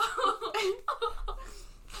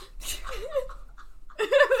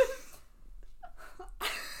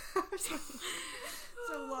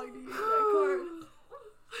 So long to use that card.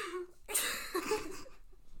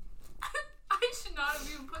 I should not have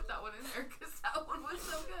even put that one in there because that one was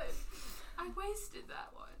so good. I wasted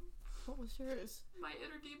that one. What was yours? My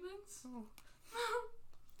Inner Demons. Oh.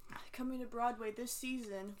 Coming to Broadway this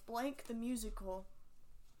season, Blank the Musical.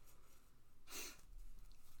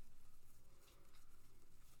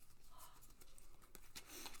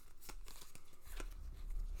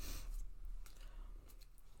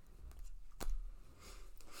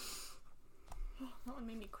 That one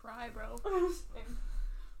made me cry, bro. Let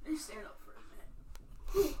me stand up for a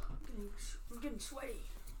minute. I'm getting sweaty.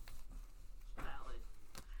 Valid.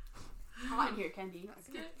 Hot in here, Kendi. Let's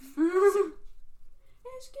get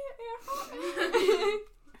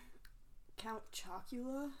Count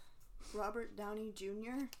Chocula, Robert Downey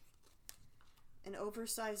Jr., an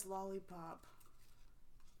oversized lollipop.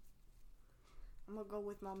 I'm gonna go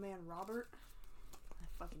with my man Robert. I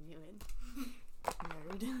fucking knew it.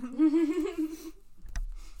 Nerd.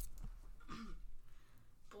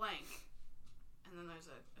 blank, and then there's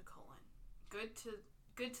a colon. Good to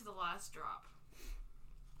the last drop.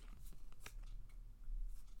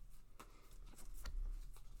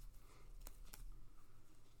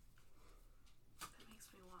 That makes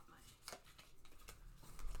me want my.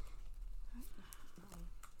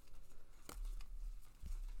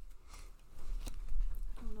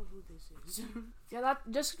 I don't know who this is. Yeah, that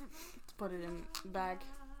just put it in the bag.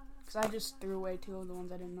 Because I just threw away two of the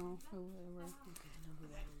ones I didn't know who they were. Okay, I know who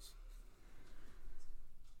that is.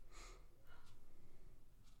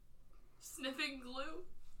 Sniffing glue.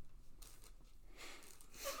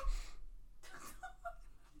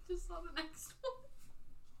 Just saw the next one.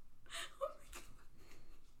 Oh my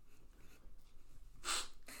god.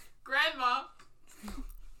 Grandma.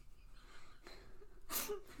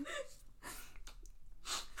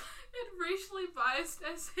 And racially biased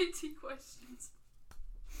SAT questions.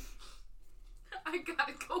 I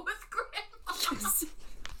gotta go with grandma. I'm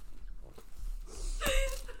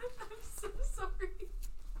so sorry.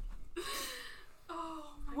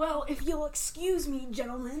 Oh my Well, if you'll excuse me,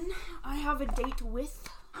 gentlemen, I have a date with...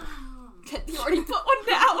 You already put one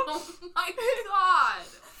down. Oh my god.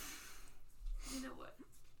 You know what?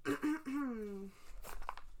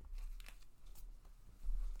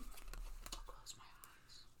 Close my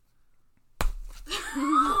eyes.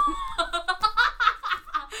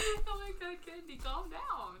 Oh my god, Candy, calm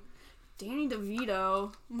down. Danny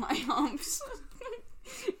DeVito, my humps,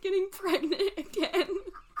 getting pregnant again.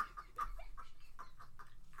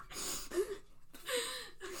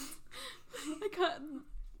 I can't.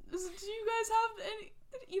 Do you guys have any?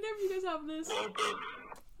 Did either of you guys have this?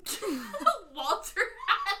 Walter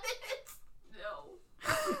had it. No.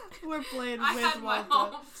 We're playing I with had my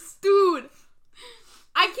Walter. humps. Dude,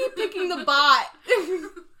 I keep picking the bot.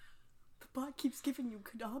 The bot keeps giving you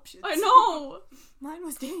good options. I know. Mine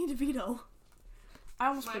was Danny DeVito. I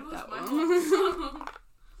almost Mine picked was that my one. humps.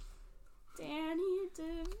 Danny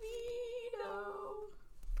DeVito.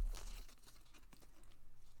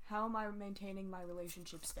 How am I maintaining my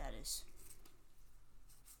relationship status?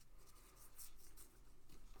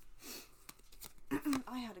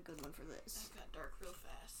 I had a good one for this. That got dark real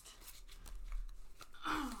fast.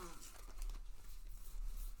 I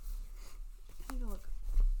need to look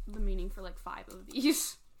the meaning for like 5 of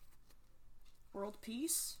these. World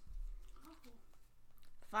peace.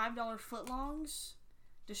 $5 footlongs.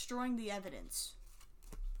 Destroying the evidence.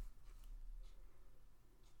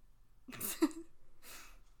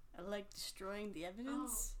 I like destroying the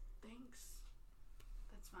evidence. Oh, thanks.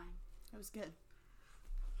 That's fine. That was good.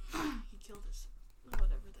 He killed us.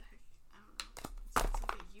 Whatever the heck. I don't know. It's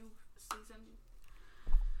like a U season.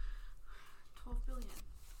 12 billion.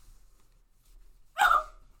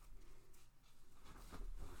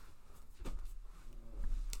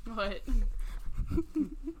 What?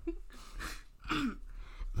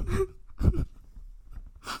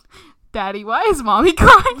 Daddy, why is mommy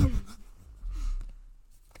crying?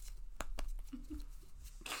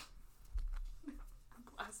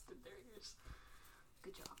 Blasted their ears.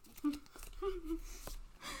 Good job.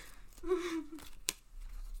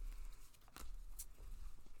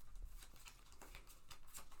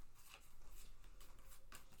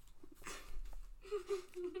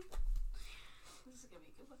 This is gonna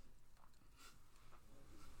be a good one.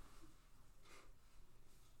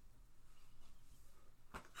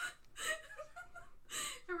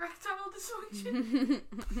 Erectile dysfunction.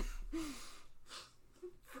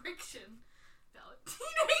 Friction. Valid.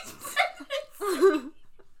 Teenage pregnancy.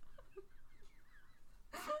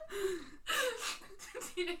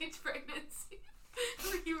 Teenage pregnancy.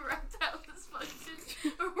 Were you erectile dysfunction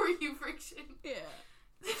or were you friction? Yeah.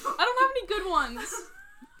 I don't have any good ones.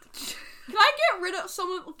 Can I get rid of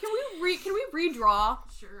some of... Can we redraw?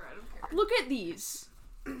 Sure, I don't care. Look at these.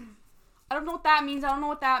 I don't know what that means. I don't know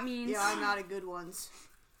what that means. Yeah, I'm out of good ones.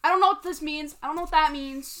 I don't know what this means. I don't know what that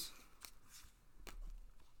means.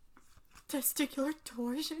 Testicular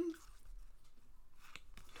torsion?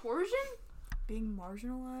 Torsion? Being I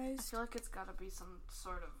marginalized? feel like it's gotta be some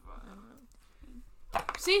sort of.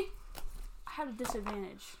 See? I had a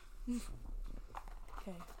disadvantage.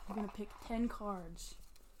 Okay, I'm gonna pick 10 cards.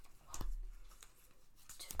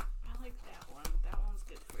 I like that one. That one's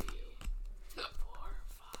good for you. 4,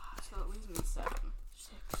 5. So it leaves me 7.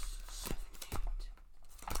 6, 7, 8,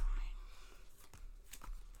 9,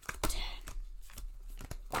 10.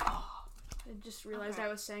 Oh, I just realized Okay.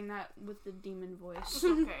 I was saying that with the demon voice. It's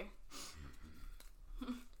okay.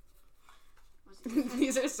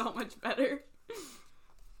 These are so much better.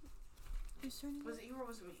 Whose turn Was it you or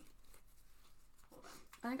was it me? Hold on.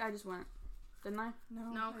 I think I just went. Didn't I?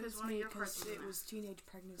 No, 'cause it's one of me, your 'cause cards was it in was teenage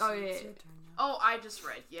pregnancy. Oh, yeah, It's yeah. your turn now. Oh, I just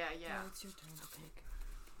read. Yeah. It's your turn to pick.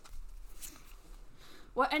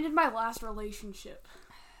 What ended my last relationship?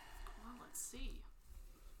 Well, let's see.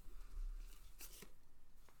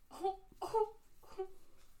 Oh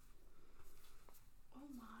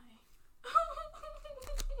my.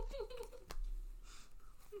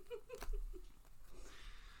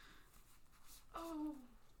 Oh.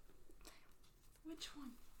 Which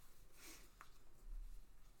one?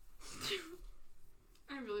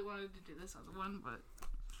 I really wanted to do this other one, but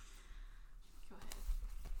go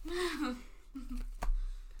ahead.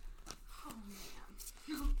 Oh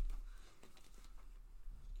man.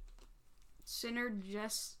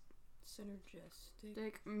 Synergistic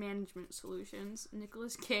Management Solutions,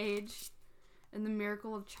 Nicolas Cage, and the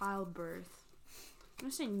Miracle of Childbirth. I'm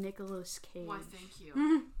gonna say Nicolas Cage. Why, thank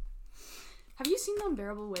you. Have you seen The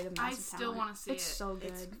Unbearable Weight of I Massive still Talent? wanna see It's it. so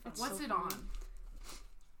good. It's It's What's so it funny. on?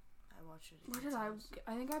 I watched it. Where did I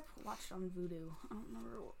think I watched it on Vudu. I don't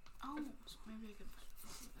remember. Oh, maybe I could.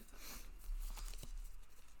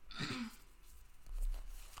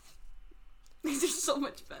 These are so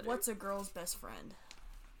much better. What's a girl's best friend?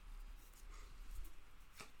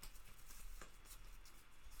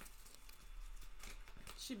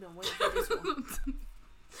 She'd been waiting for this one.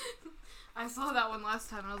 I saw that one last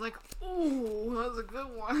time and I was like, ooh, that was a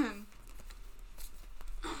good one.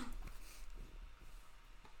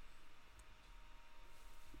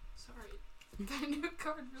 Sorry. That new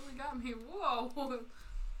card really got me. Whoa.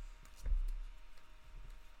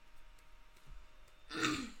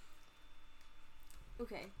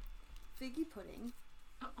 Okay. Figgy pudding,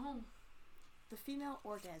 Oh. the female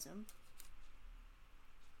orgasm,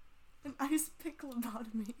 an ice pick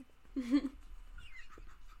lobotomy.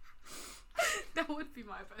 That would be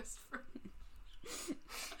my best friend.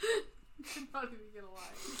 I'm not even gonna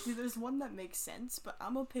lie. See, there's one that makes sense, but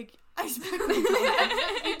I'm gonna pick ice pick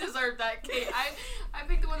lobotomy. You deserved that, Kate. I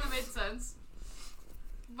picked the one that made sense.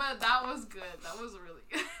 But that was good. That was really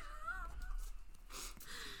good.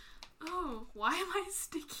 Oh, why am I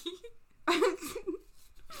sticky? Oh,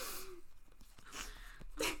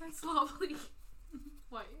 that's lovely.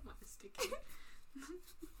 Why am I sticky?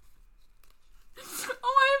 Oh,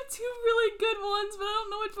 I have two really good ones, but I don't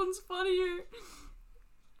know which one's funnier.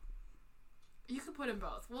 You could put in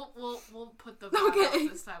both. We'll put the Okay. out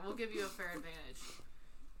this time. We'll give you a fair advantage.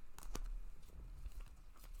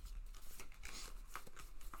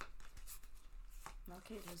 Now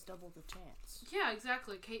Kate has double the chance. Yeah,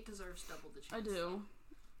 exactly. Kate deserves double the chance. I do.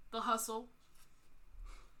 The hustle.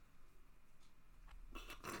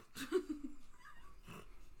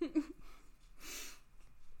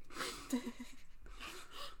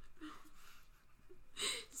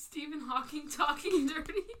 Stephen Hawking talking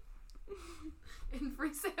dirty in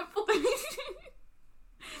free sample.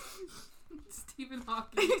 Stephen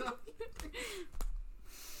Hawking talking dirty.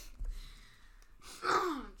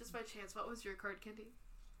 Just by chance, what was your card, Candy?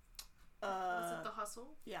 Was it the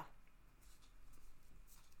hustle? Yeah.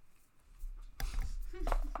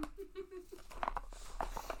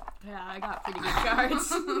 Yeah, I got pretty good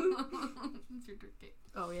cards. It's your turn, Kate.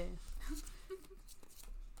 Oh, yeah.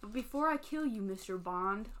 Before I kill you, Mr.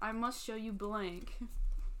 Bond, I must show you blank.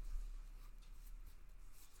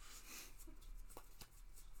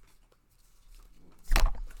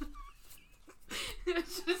 I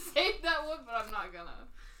should have saved that one, but I'm not gonna.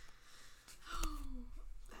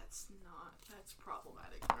 That's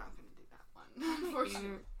problematic. We're not gonna do that one.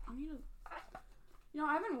 Unfortunately. I need to...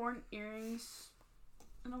 I haven't worn earrings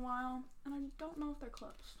in a while, and I don't know if they're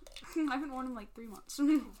closed. I haven't worn them like 3 months. I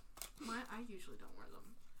usually don't wear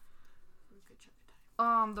them for a good chunk of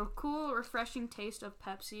time. The cool, refreshing taste of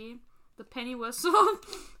Pepsi, the penny whistle,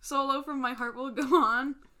 solo from My Heart Will Go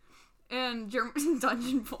On, and German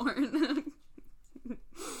dungeon porn.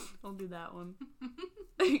 I'll do that one.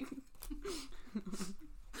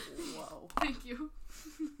 Whoa. Thank you.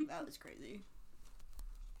 That was crazy.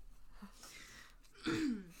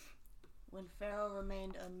 When Pharaoh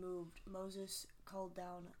remained unmoved, Moses called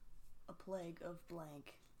down a plague of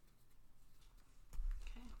blank.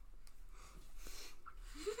 Okay.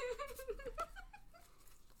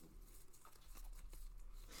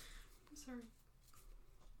 I'm sorry.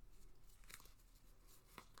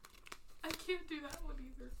 I can't do that one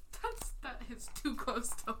either. That hits too close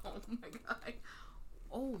to home, my guy.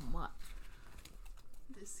 Oh my.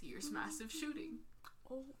 This year's massive shooting.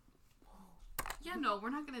 Oh. Yeah, no,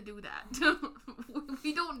 we're not gonna do that.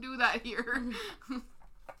 We don't do that here. Okay.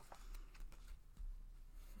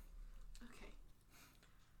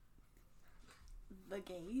 The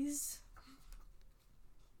gays?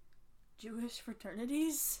 Jewish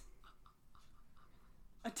fraternities?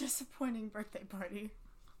 A disappointing birthday party.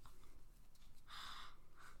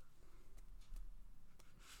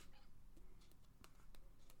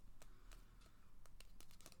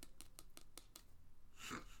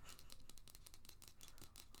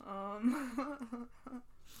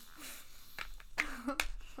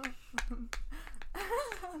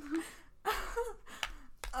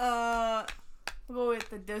 We'll go with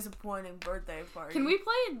the disappointing birthday party. Can we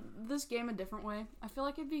play this game a different way? I feel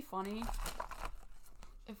like it'd be funny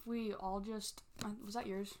if we all just... Was that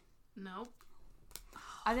yours? Nope.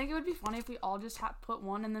 I think it would be funny if we all just put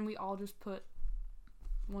one, and then we all just put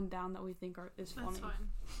one down that we think is funny. That's fine.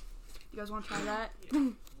 You guys want to try that? Yeah.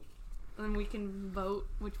 And then we can vote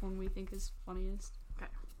which one we think is funniest.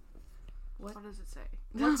 Okay. What does it say?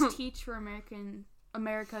 What's Teach for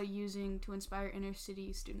America using to inspire inner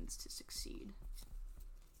city students to succeed?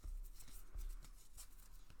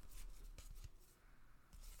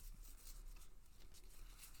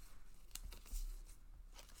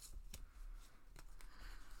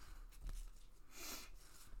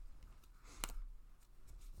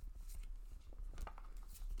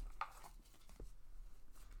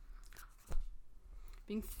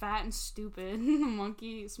 Being fat and stupid. A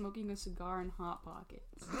monkey smoking a cigar in Hot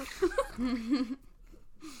Pockets.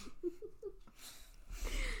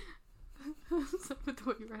 So the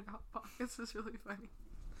way you read Hot Pockets is really funny.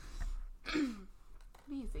 What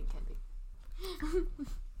do you think, Kendi?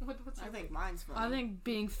 What's I your think mine's funny. I think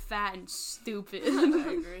being fat and stupid.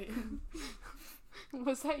 I agree.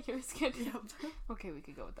 Was that yours, Kendi? Yep. Okay, we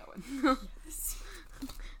could go with that one. Yes.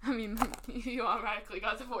 I mean, you automatically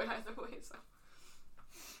got the point either way, so.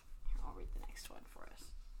 Here, I'll read the next one for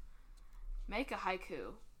us. Make a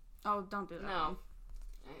haiku. Oh, don't do that. No.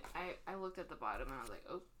 I looked at the bottom and I was like,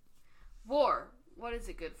 oh. War. What is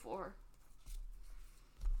it good for?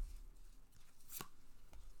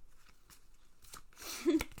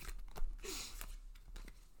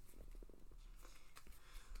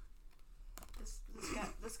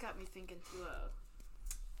 This got me thinking to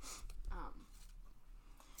oh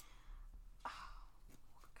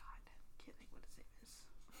god, can't think what his name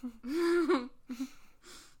is.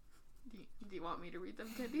 Do you want me to read them,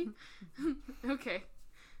 Kendi? Okay.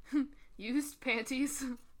 Used panties.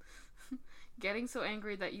 Getting so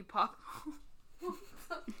angry that you pop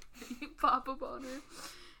you pop a boner.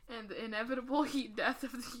 And the inevitable heat death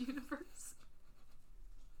of the universe.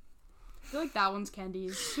 I feel like that one's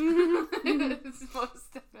Candy's. It's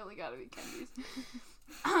most definitely gotta be Kendi's.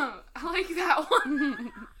 I like that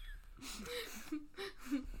one.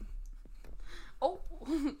 Oh.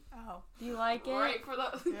 Ow. Do you like it? Right for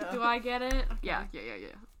the... Yeah. Do I get it? Yeah.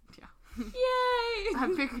 Yay!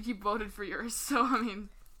 I figured you voted for yours, so I mean...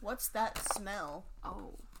 What's that smell?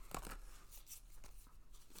 Oh.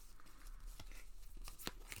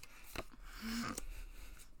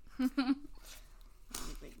 I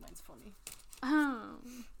think mine's funny. Oh.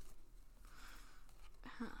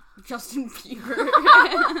 Justin Bieber.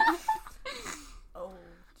 Oh,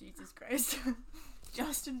 Jesus Christ.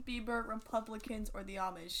 Justin Bieber, Republicans, or the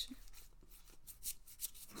Amish?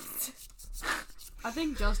 I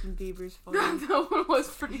think Justin Bieber's funny. That one was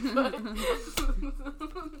pretty good.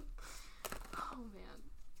 Oh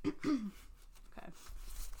man.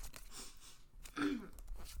 Okay.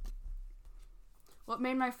 What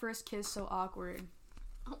made my first kiss so awkward?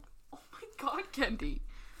 Oh my god, Kendi.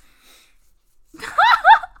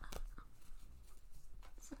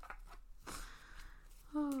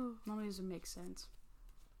 Oh. None of these would make sense.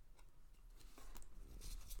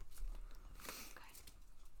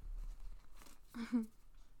 Okay.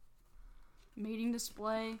 Mating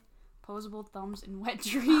display, posable thumbs, and wet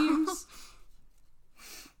dreams.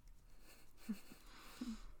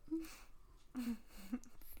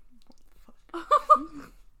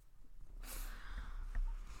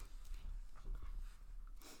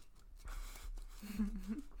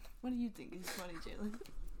 What do you think is funny, Jalen?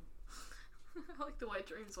 I like the white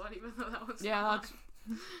dreams one, even though that one's Yeah, not.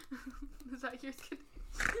 that's... Is that yours, Kendi?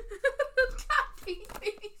 God,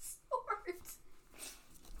 baby sports.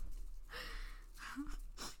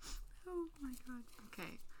 Oh my god.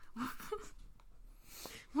 Okay.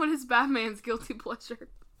 What is Batman's guilty pleasure?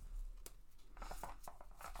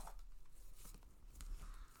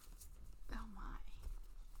 Oh my.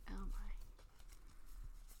 Oh my.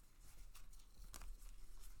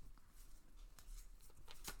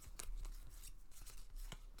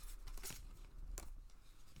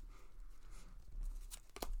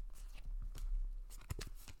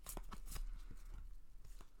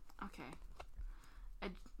 Okay.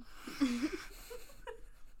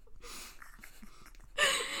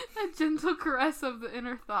 A gentle caress of the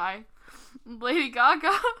inner thigh. Lady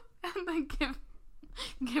Gaga, and then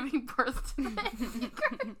giving birth to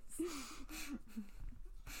the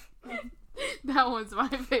That one's my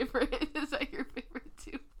favorite. Is that your favorite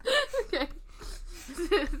too? Okay.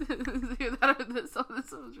 This one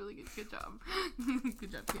was really good. Good job.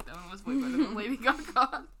 Good job, Kate. That one was way better than Lady Gaga.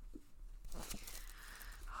 Oh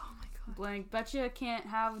my god. Blank. Betcha can't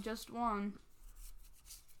have just one.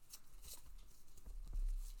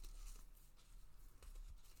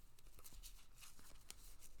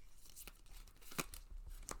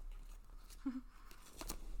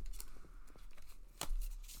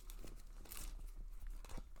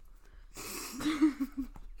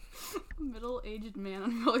 Middle-aged man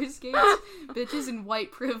on roller skates. Bitches in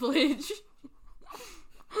white privilege.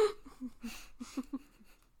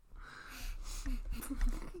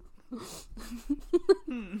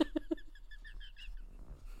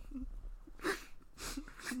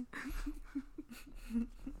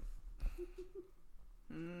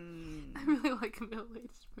 I really like a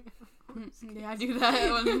middle-aged man. Yeah, I do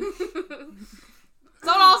that one.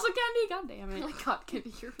 So also Kendi, god damn Oh it. my god,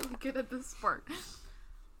 Kendi, you're really good at this part.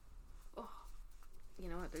 Oh. You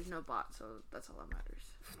know what? There's no bot, so that's all that matters.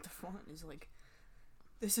 The font is like,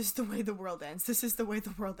 this is the way the world ends. This is the way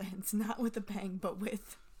the world ends. Not with a bang, but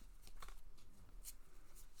with...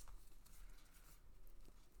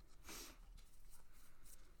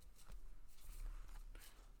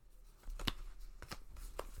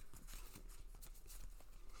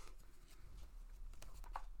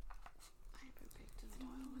 I haven't picked in a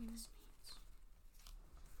while what this means.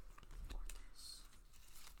 Or this.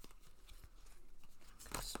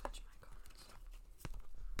 I'm gonna switch my cards.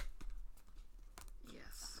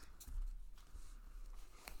 Yes.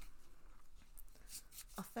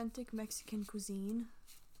 Authentic Mexican cuisine.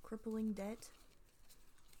 Crippling debt.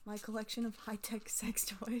 My collection of high-tech sex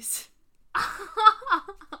toys.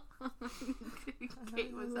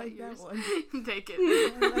 Kate, was that like yours? that one. Take it. I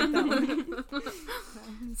like that one. That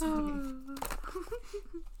one's funny.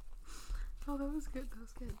 Oh, that was good. That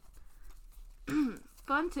was good.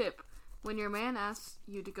 Fun tip. When your man asks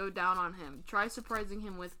you to go down on him, try surprising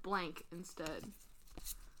him with blank instead.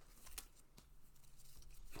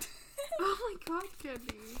 Oh my god,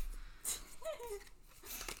 Kendi.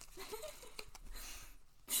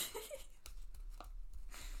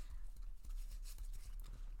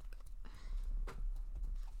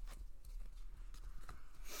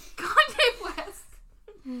 Kanye West.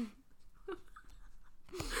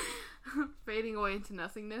 Fading away into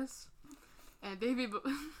nothingness. And David...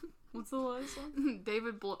 What's the last one?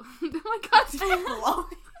 David Blow... Oh my god, Blow.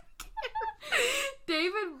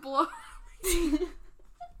 David Blow...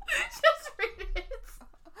 Just read it.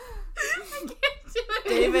 I can't do it.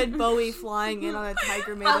 David Bowie flying in on a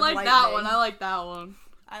tiger made I of like lightning. that one. I like that one.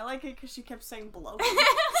 I like it because she kept saying blow. My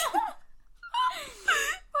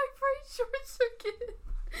brain short circuit.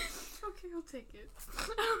 Okay, I'll take it.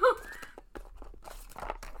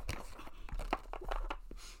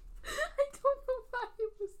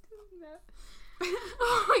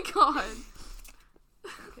 my god.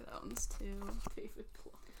 Okay, that one's 2. David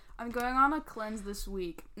Block. I'm going on a cleanse this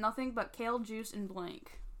week. Nothing but kale juice and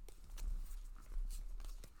blank.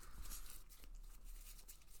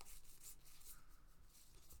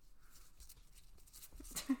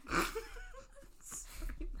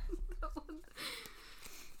 Sorry, that one.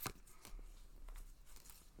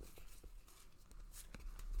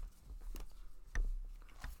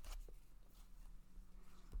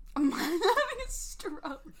 I'm having a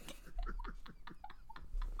stroke.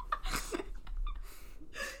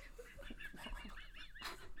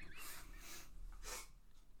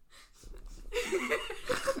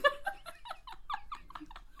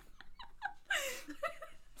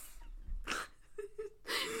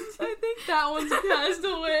 I think that one's has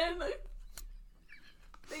to win.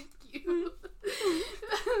 Thank you.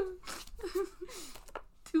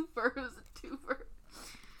 Twofer was a twofer.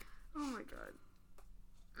 Oh my god.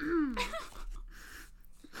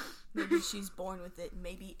 Maybe she's born with it.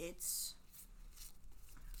 Maybe it's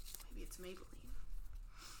Maybelline.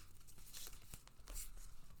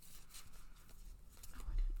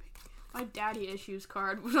 My daddy issues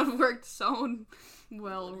card would have worked so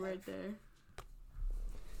well right there.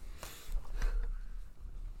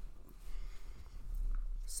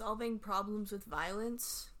 solving problems with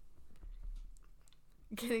violence,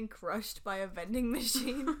 getting crushed by a vending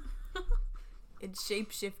machine, and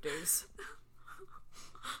shapeshifters.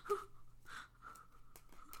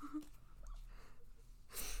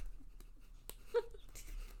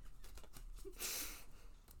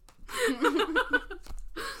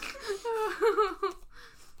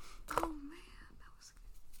 Oh man, that was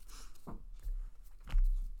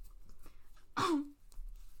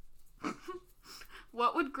good.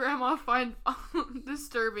 What would Grandma find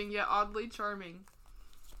disturbing yet oddly charming?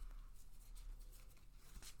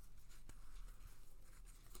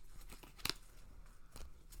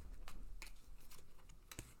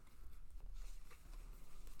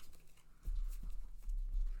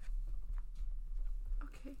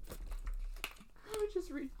 Okay. I would just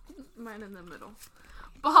read mine in the middle.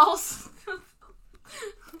 Balls!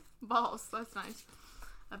 Balls, that's nice.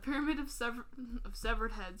 A pyramid of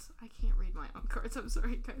severed heads. I can't read my own cards, I'm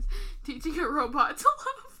sorry guys. Teaching a robot to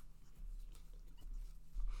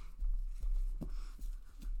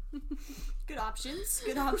love. Good options.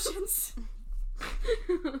 Good options.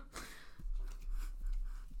 I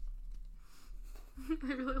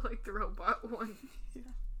really like the robot one.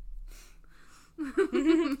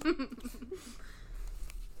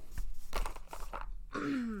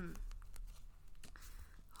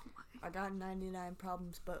 I got 99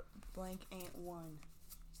 problems, but blank ain't one.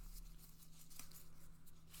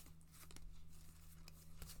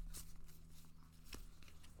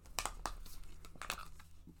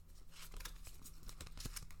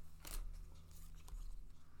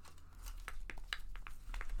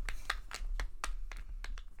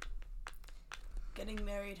 Getting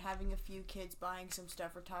married, having a few kids, buying some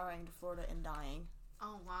stuff, retiring to Florida, and dying.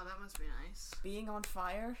 Oh wow, that must be nice. Being on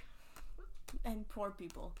fire, and poor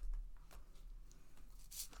people.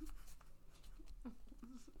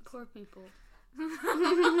 Poor people. We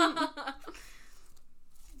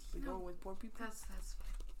go with poor people. That's fine.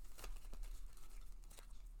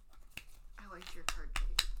 I liked your card,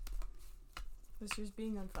 Kate. Was yours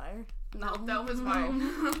being on fire? No, that was mine.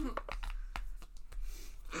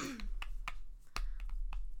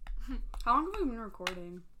 How long have we been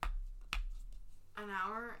recording? An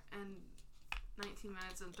hour and 19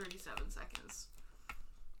 minutes and 37 seconds.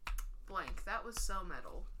 Blank. That was so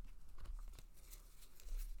metal.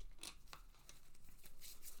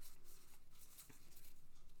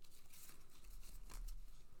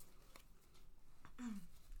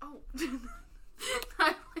 Oh.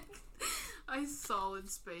 I solid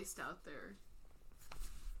spaced out there.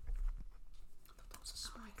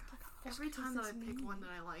 Oh my god. Every time that I pick one that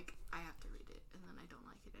I like, I have to read it, and then I don't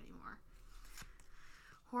like it anymore.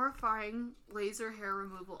 Horrifying laser hair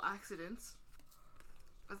removal accidents.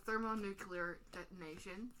 A thermonuclear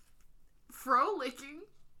detonation. Frolicking.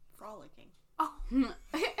 Frolicking. Oh.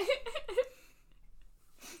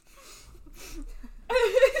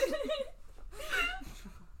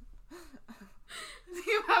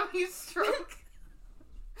 You having a stroke?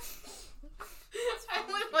 I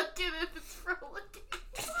only look at it if it's frolicking.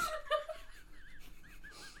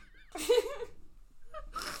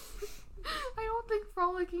 I don't think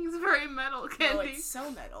frolicking is very metal, Candy. No, it's so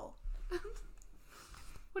metal.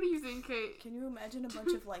 What do you think, Kate? Can you imagine a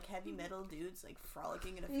bunch of like heavy metal dudes like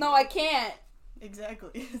frolicking in a field? No, I can't.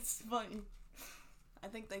 Exactly. It's funny. I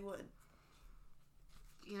think they would.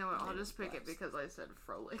 You know what? I'll just pick it because I said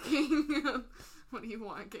frolicking. What do you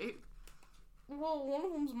want, Kate? Well, one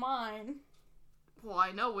of them's mine. Well,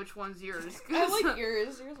 I know which one's yours. I like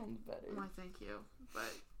yours. Yours one's better. Why, thank you. But,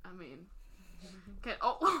 I mean... Okay,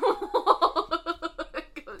 oh!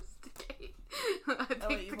 It goes to Kate. I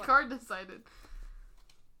think the card decided.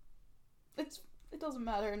 It doesn't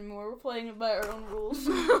matter anymore. We're playing it by our own rules.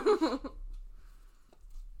 You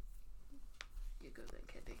go then,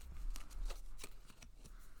 Kitty.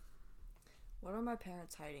 What are my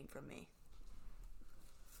parents hiding from me?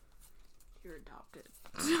 You're adopted.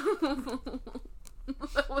 That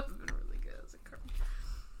would have been really good as a card.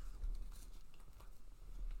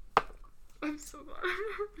 I'm so glad I'm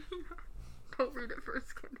not reading that. Don't read it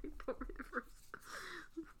first, Candy. Don't read it first.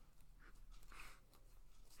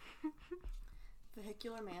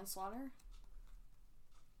 Vehicular manslaughter?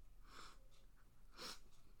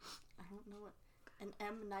 I don't know what. An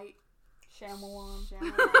M. Night Shyamalan.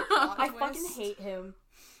 plot I twist. fucking hate him.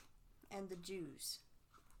 And the Jews.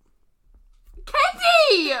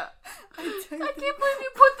 Candy! I can't believe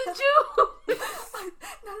you put the Jew!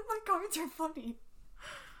 None of my cards are funny.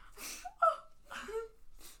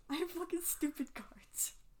 I have fucking stupid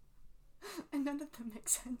cards. And none of them make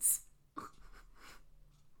sense.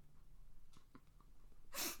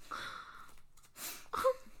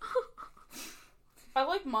 I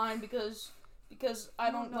like mine because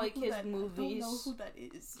I don't like his movies. I don't know who that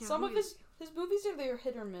is. Some of his movies are they're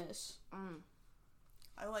hit or miss.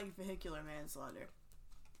 I like vehicular manslaughter.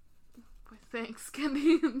 Thanks,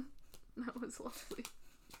 Candy. That was lovely.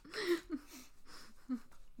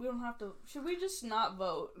 We don't have to. Should we just not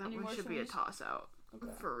vote? That anymore? one should be a toss out.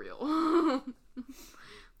 Okay. For real.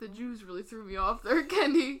 The Jews really threw me off there,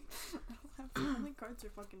 Candy. I don't have. All my cards are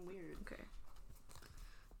fucking weird. Okay.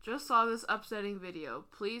 Just saw this upsetting video.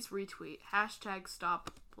 Please retweet. #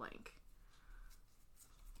 stop blank.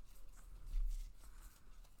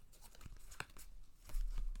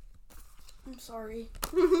 I'm sorry.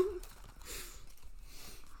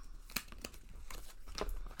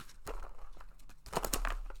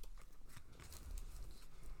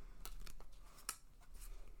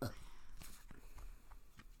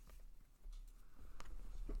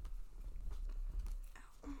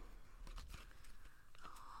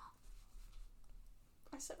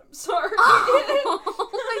 I said I'm sorry.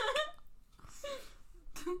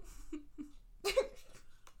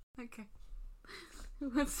 Okay. Who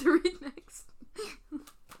wants to read next?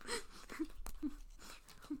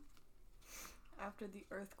 After the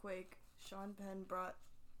earthquake, Sean Penn brought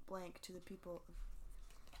blank to the people of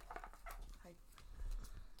whatever that says.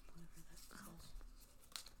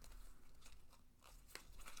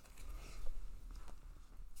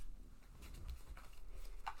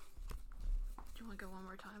 Do you want to go one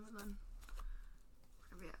more time and then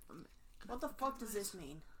we're gonna be at a minute. What the fuck does this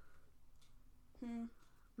mean?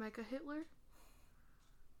 Mecha Hitler?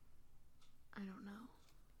 I don't know.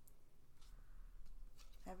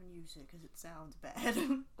 I haven't used it because it sounds bad.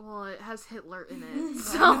 Well, it has Hitler in it, I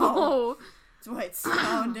so know. That's why it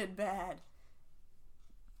sounded bad.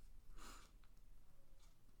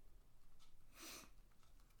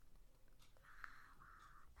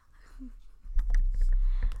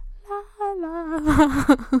 La la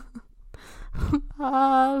la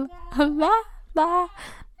la la la la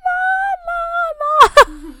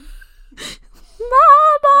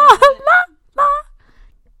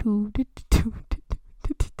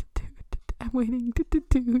I'm waiting. What the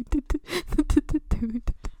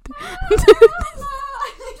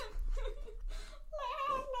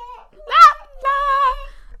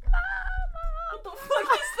fuck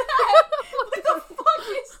is that? What the fuck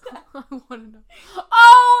is that? I want to know.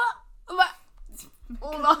 Oh!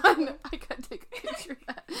 Hold on. I gotta take a picture of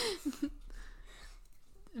that.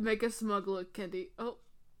 Make a smug look, Candy. Oh.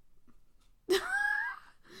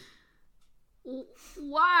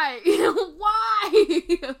 Why?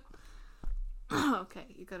 Why? Okay,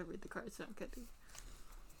 you gotta read the cards now, Candy.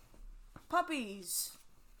 Puppies.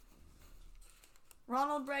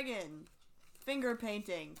 Ronald Reagan. Finger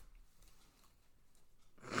painting.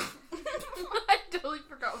 I totally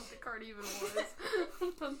forgot what the card even was.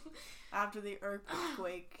 After the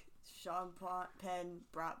earthquake, Sean Penn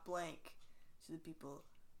brought blank to the people.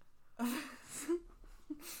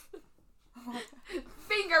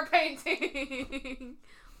 Finger painting.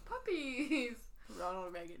 Puppies.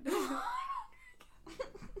 Ronald Reagan.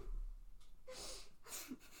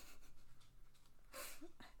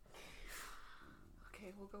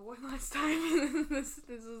 Okay, we'll go one last time. This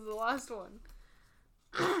is the last one.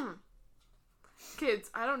 Kids,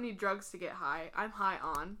 I don't need drugs to get high. I'm high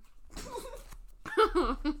on.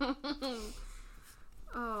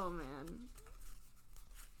 Oh, man.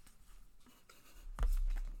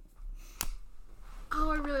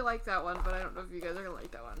 Oh, I really like like that one, but I don't know if you guys are gonna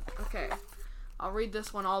like that one. Okay. I'll read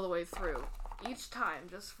this one all the way through. Each time,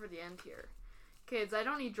 just for the end here. Kids, I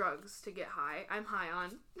don't need drugs to get high. I'm high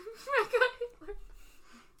on...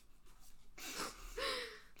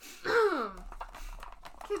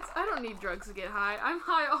 Kids, I don't need drugs to get high. I'm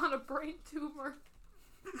high on a brain tumor.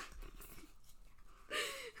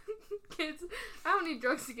 Kids, I don't need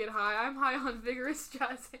drugs to get high. I'm high on vigorous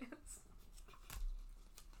jazz hands.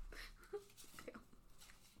 Damn.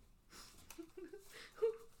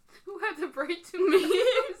 Who had the brain tumor?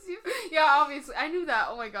 Yeah, obviously. I knew that.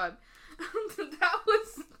 Oh my god. That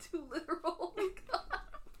was too literal. Oh my god.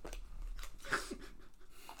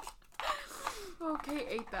 Okay,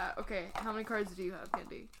 ate that. Okay, how many cards do you have,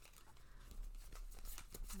 Candy?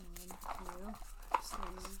 1, 2,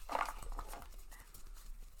 3.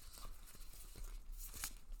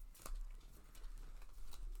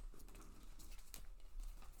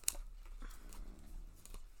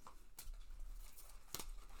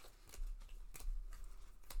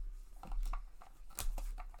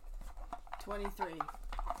 23.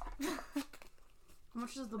 How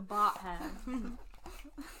much does the bot have?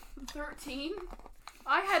 13?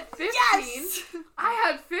 I had 15. Yes! I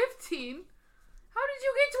had 15. How did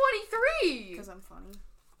you get 23? Because I'm funny.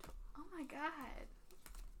 Oh my god.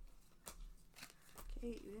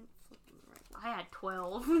 Kate, you didn't flip them right. I had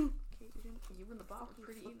 12. Kate, you didn't. You and the bot were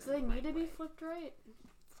pretty even. Do they need to be flipped right?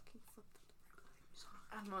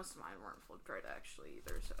 Most of mine weren't flipped right actually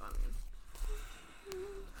either, so I mean...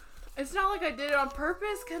 It's not like I did it on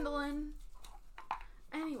purpose, Kendallin.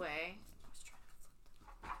 Anyway.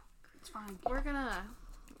 It's fine. We're gonna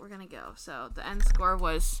go. So the end score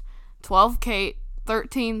was 12 Kate,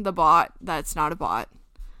 13 the bot. That's not a bot.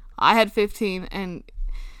 I had 15 and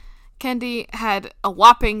Kendi had a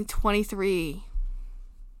whopping 23.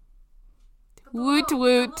 Woot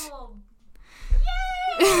woot.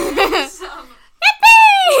 Yay!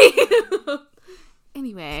 Yippee!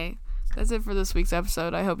 Anyway, that's it for this week's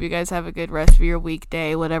episode. I hope you guys have a good rest of your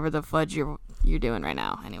weekday, whatever the fudge you're doing right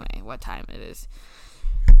now. Anyway, what time it is.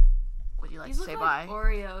 Would you like to say bye?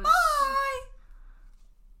 Oreos. Bye!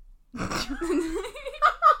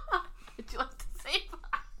 Would you like to say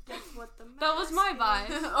bye? Guess what the That was my bye.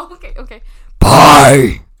 Okay.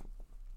 Bye!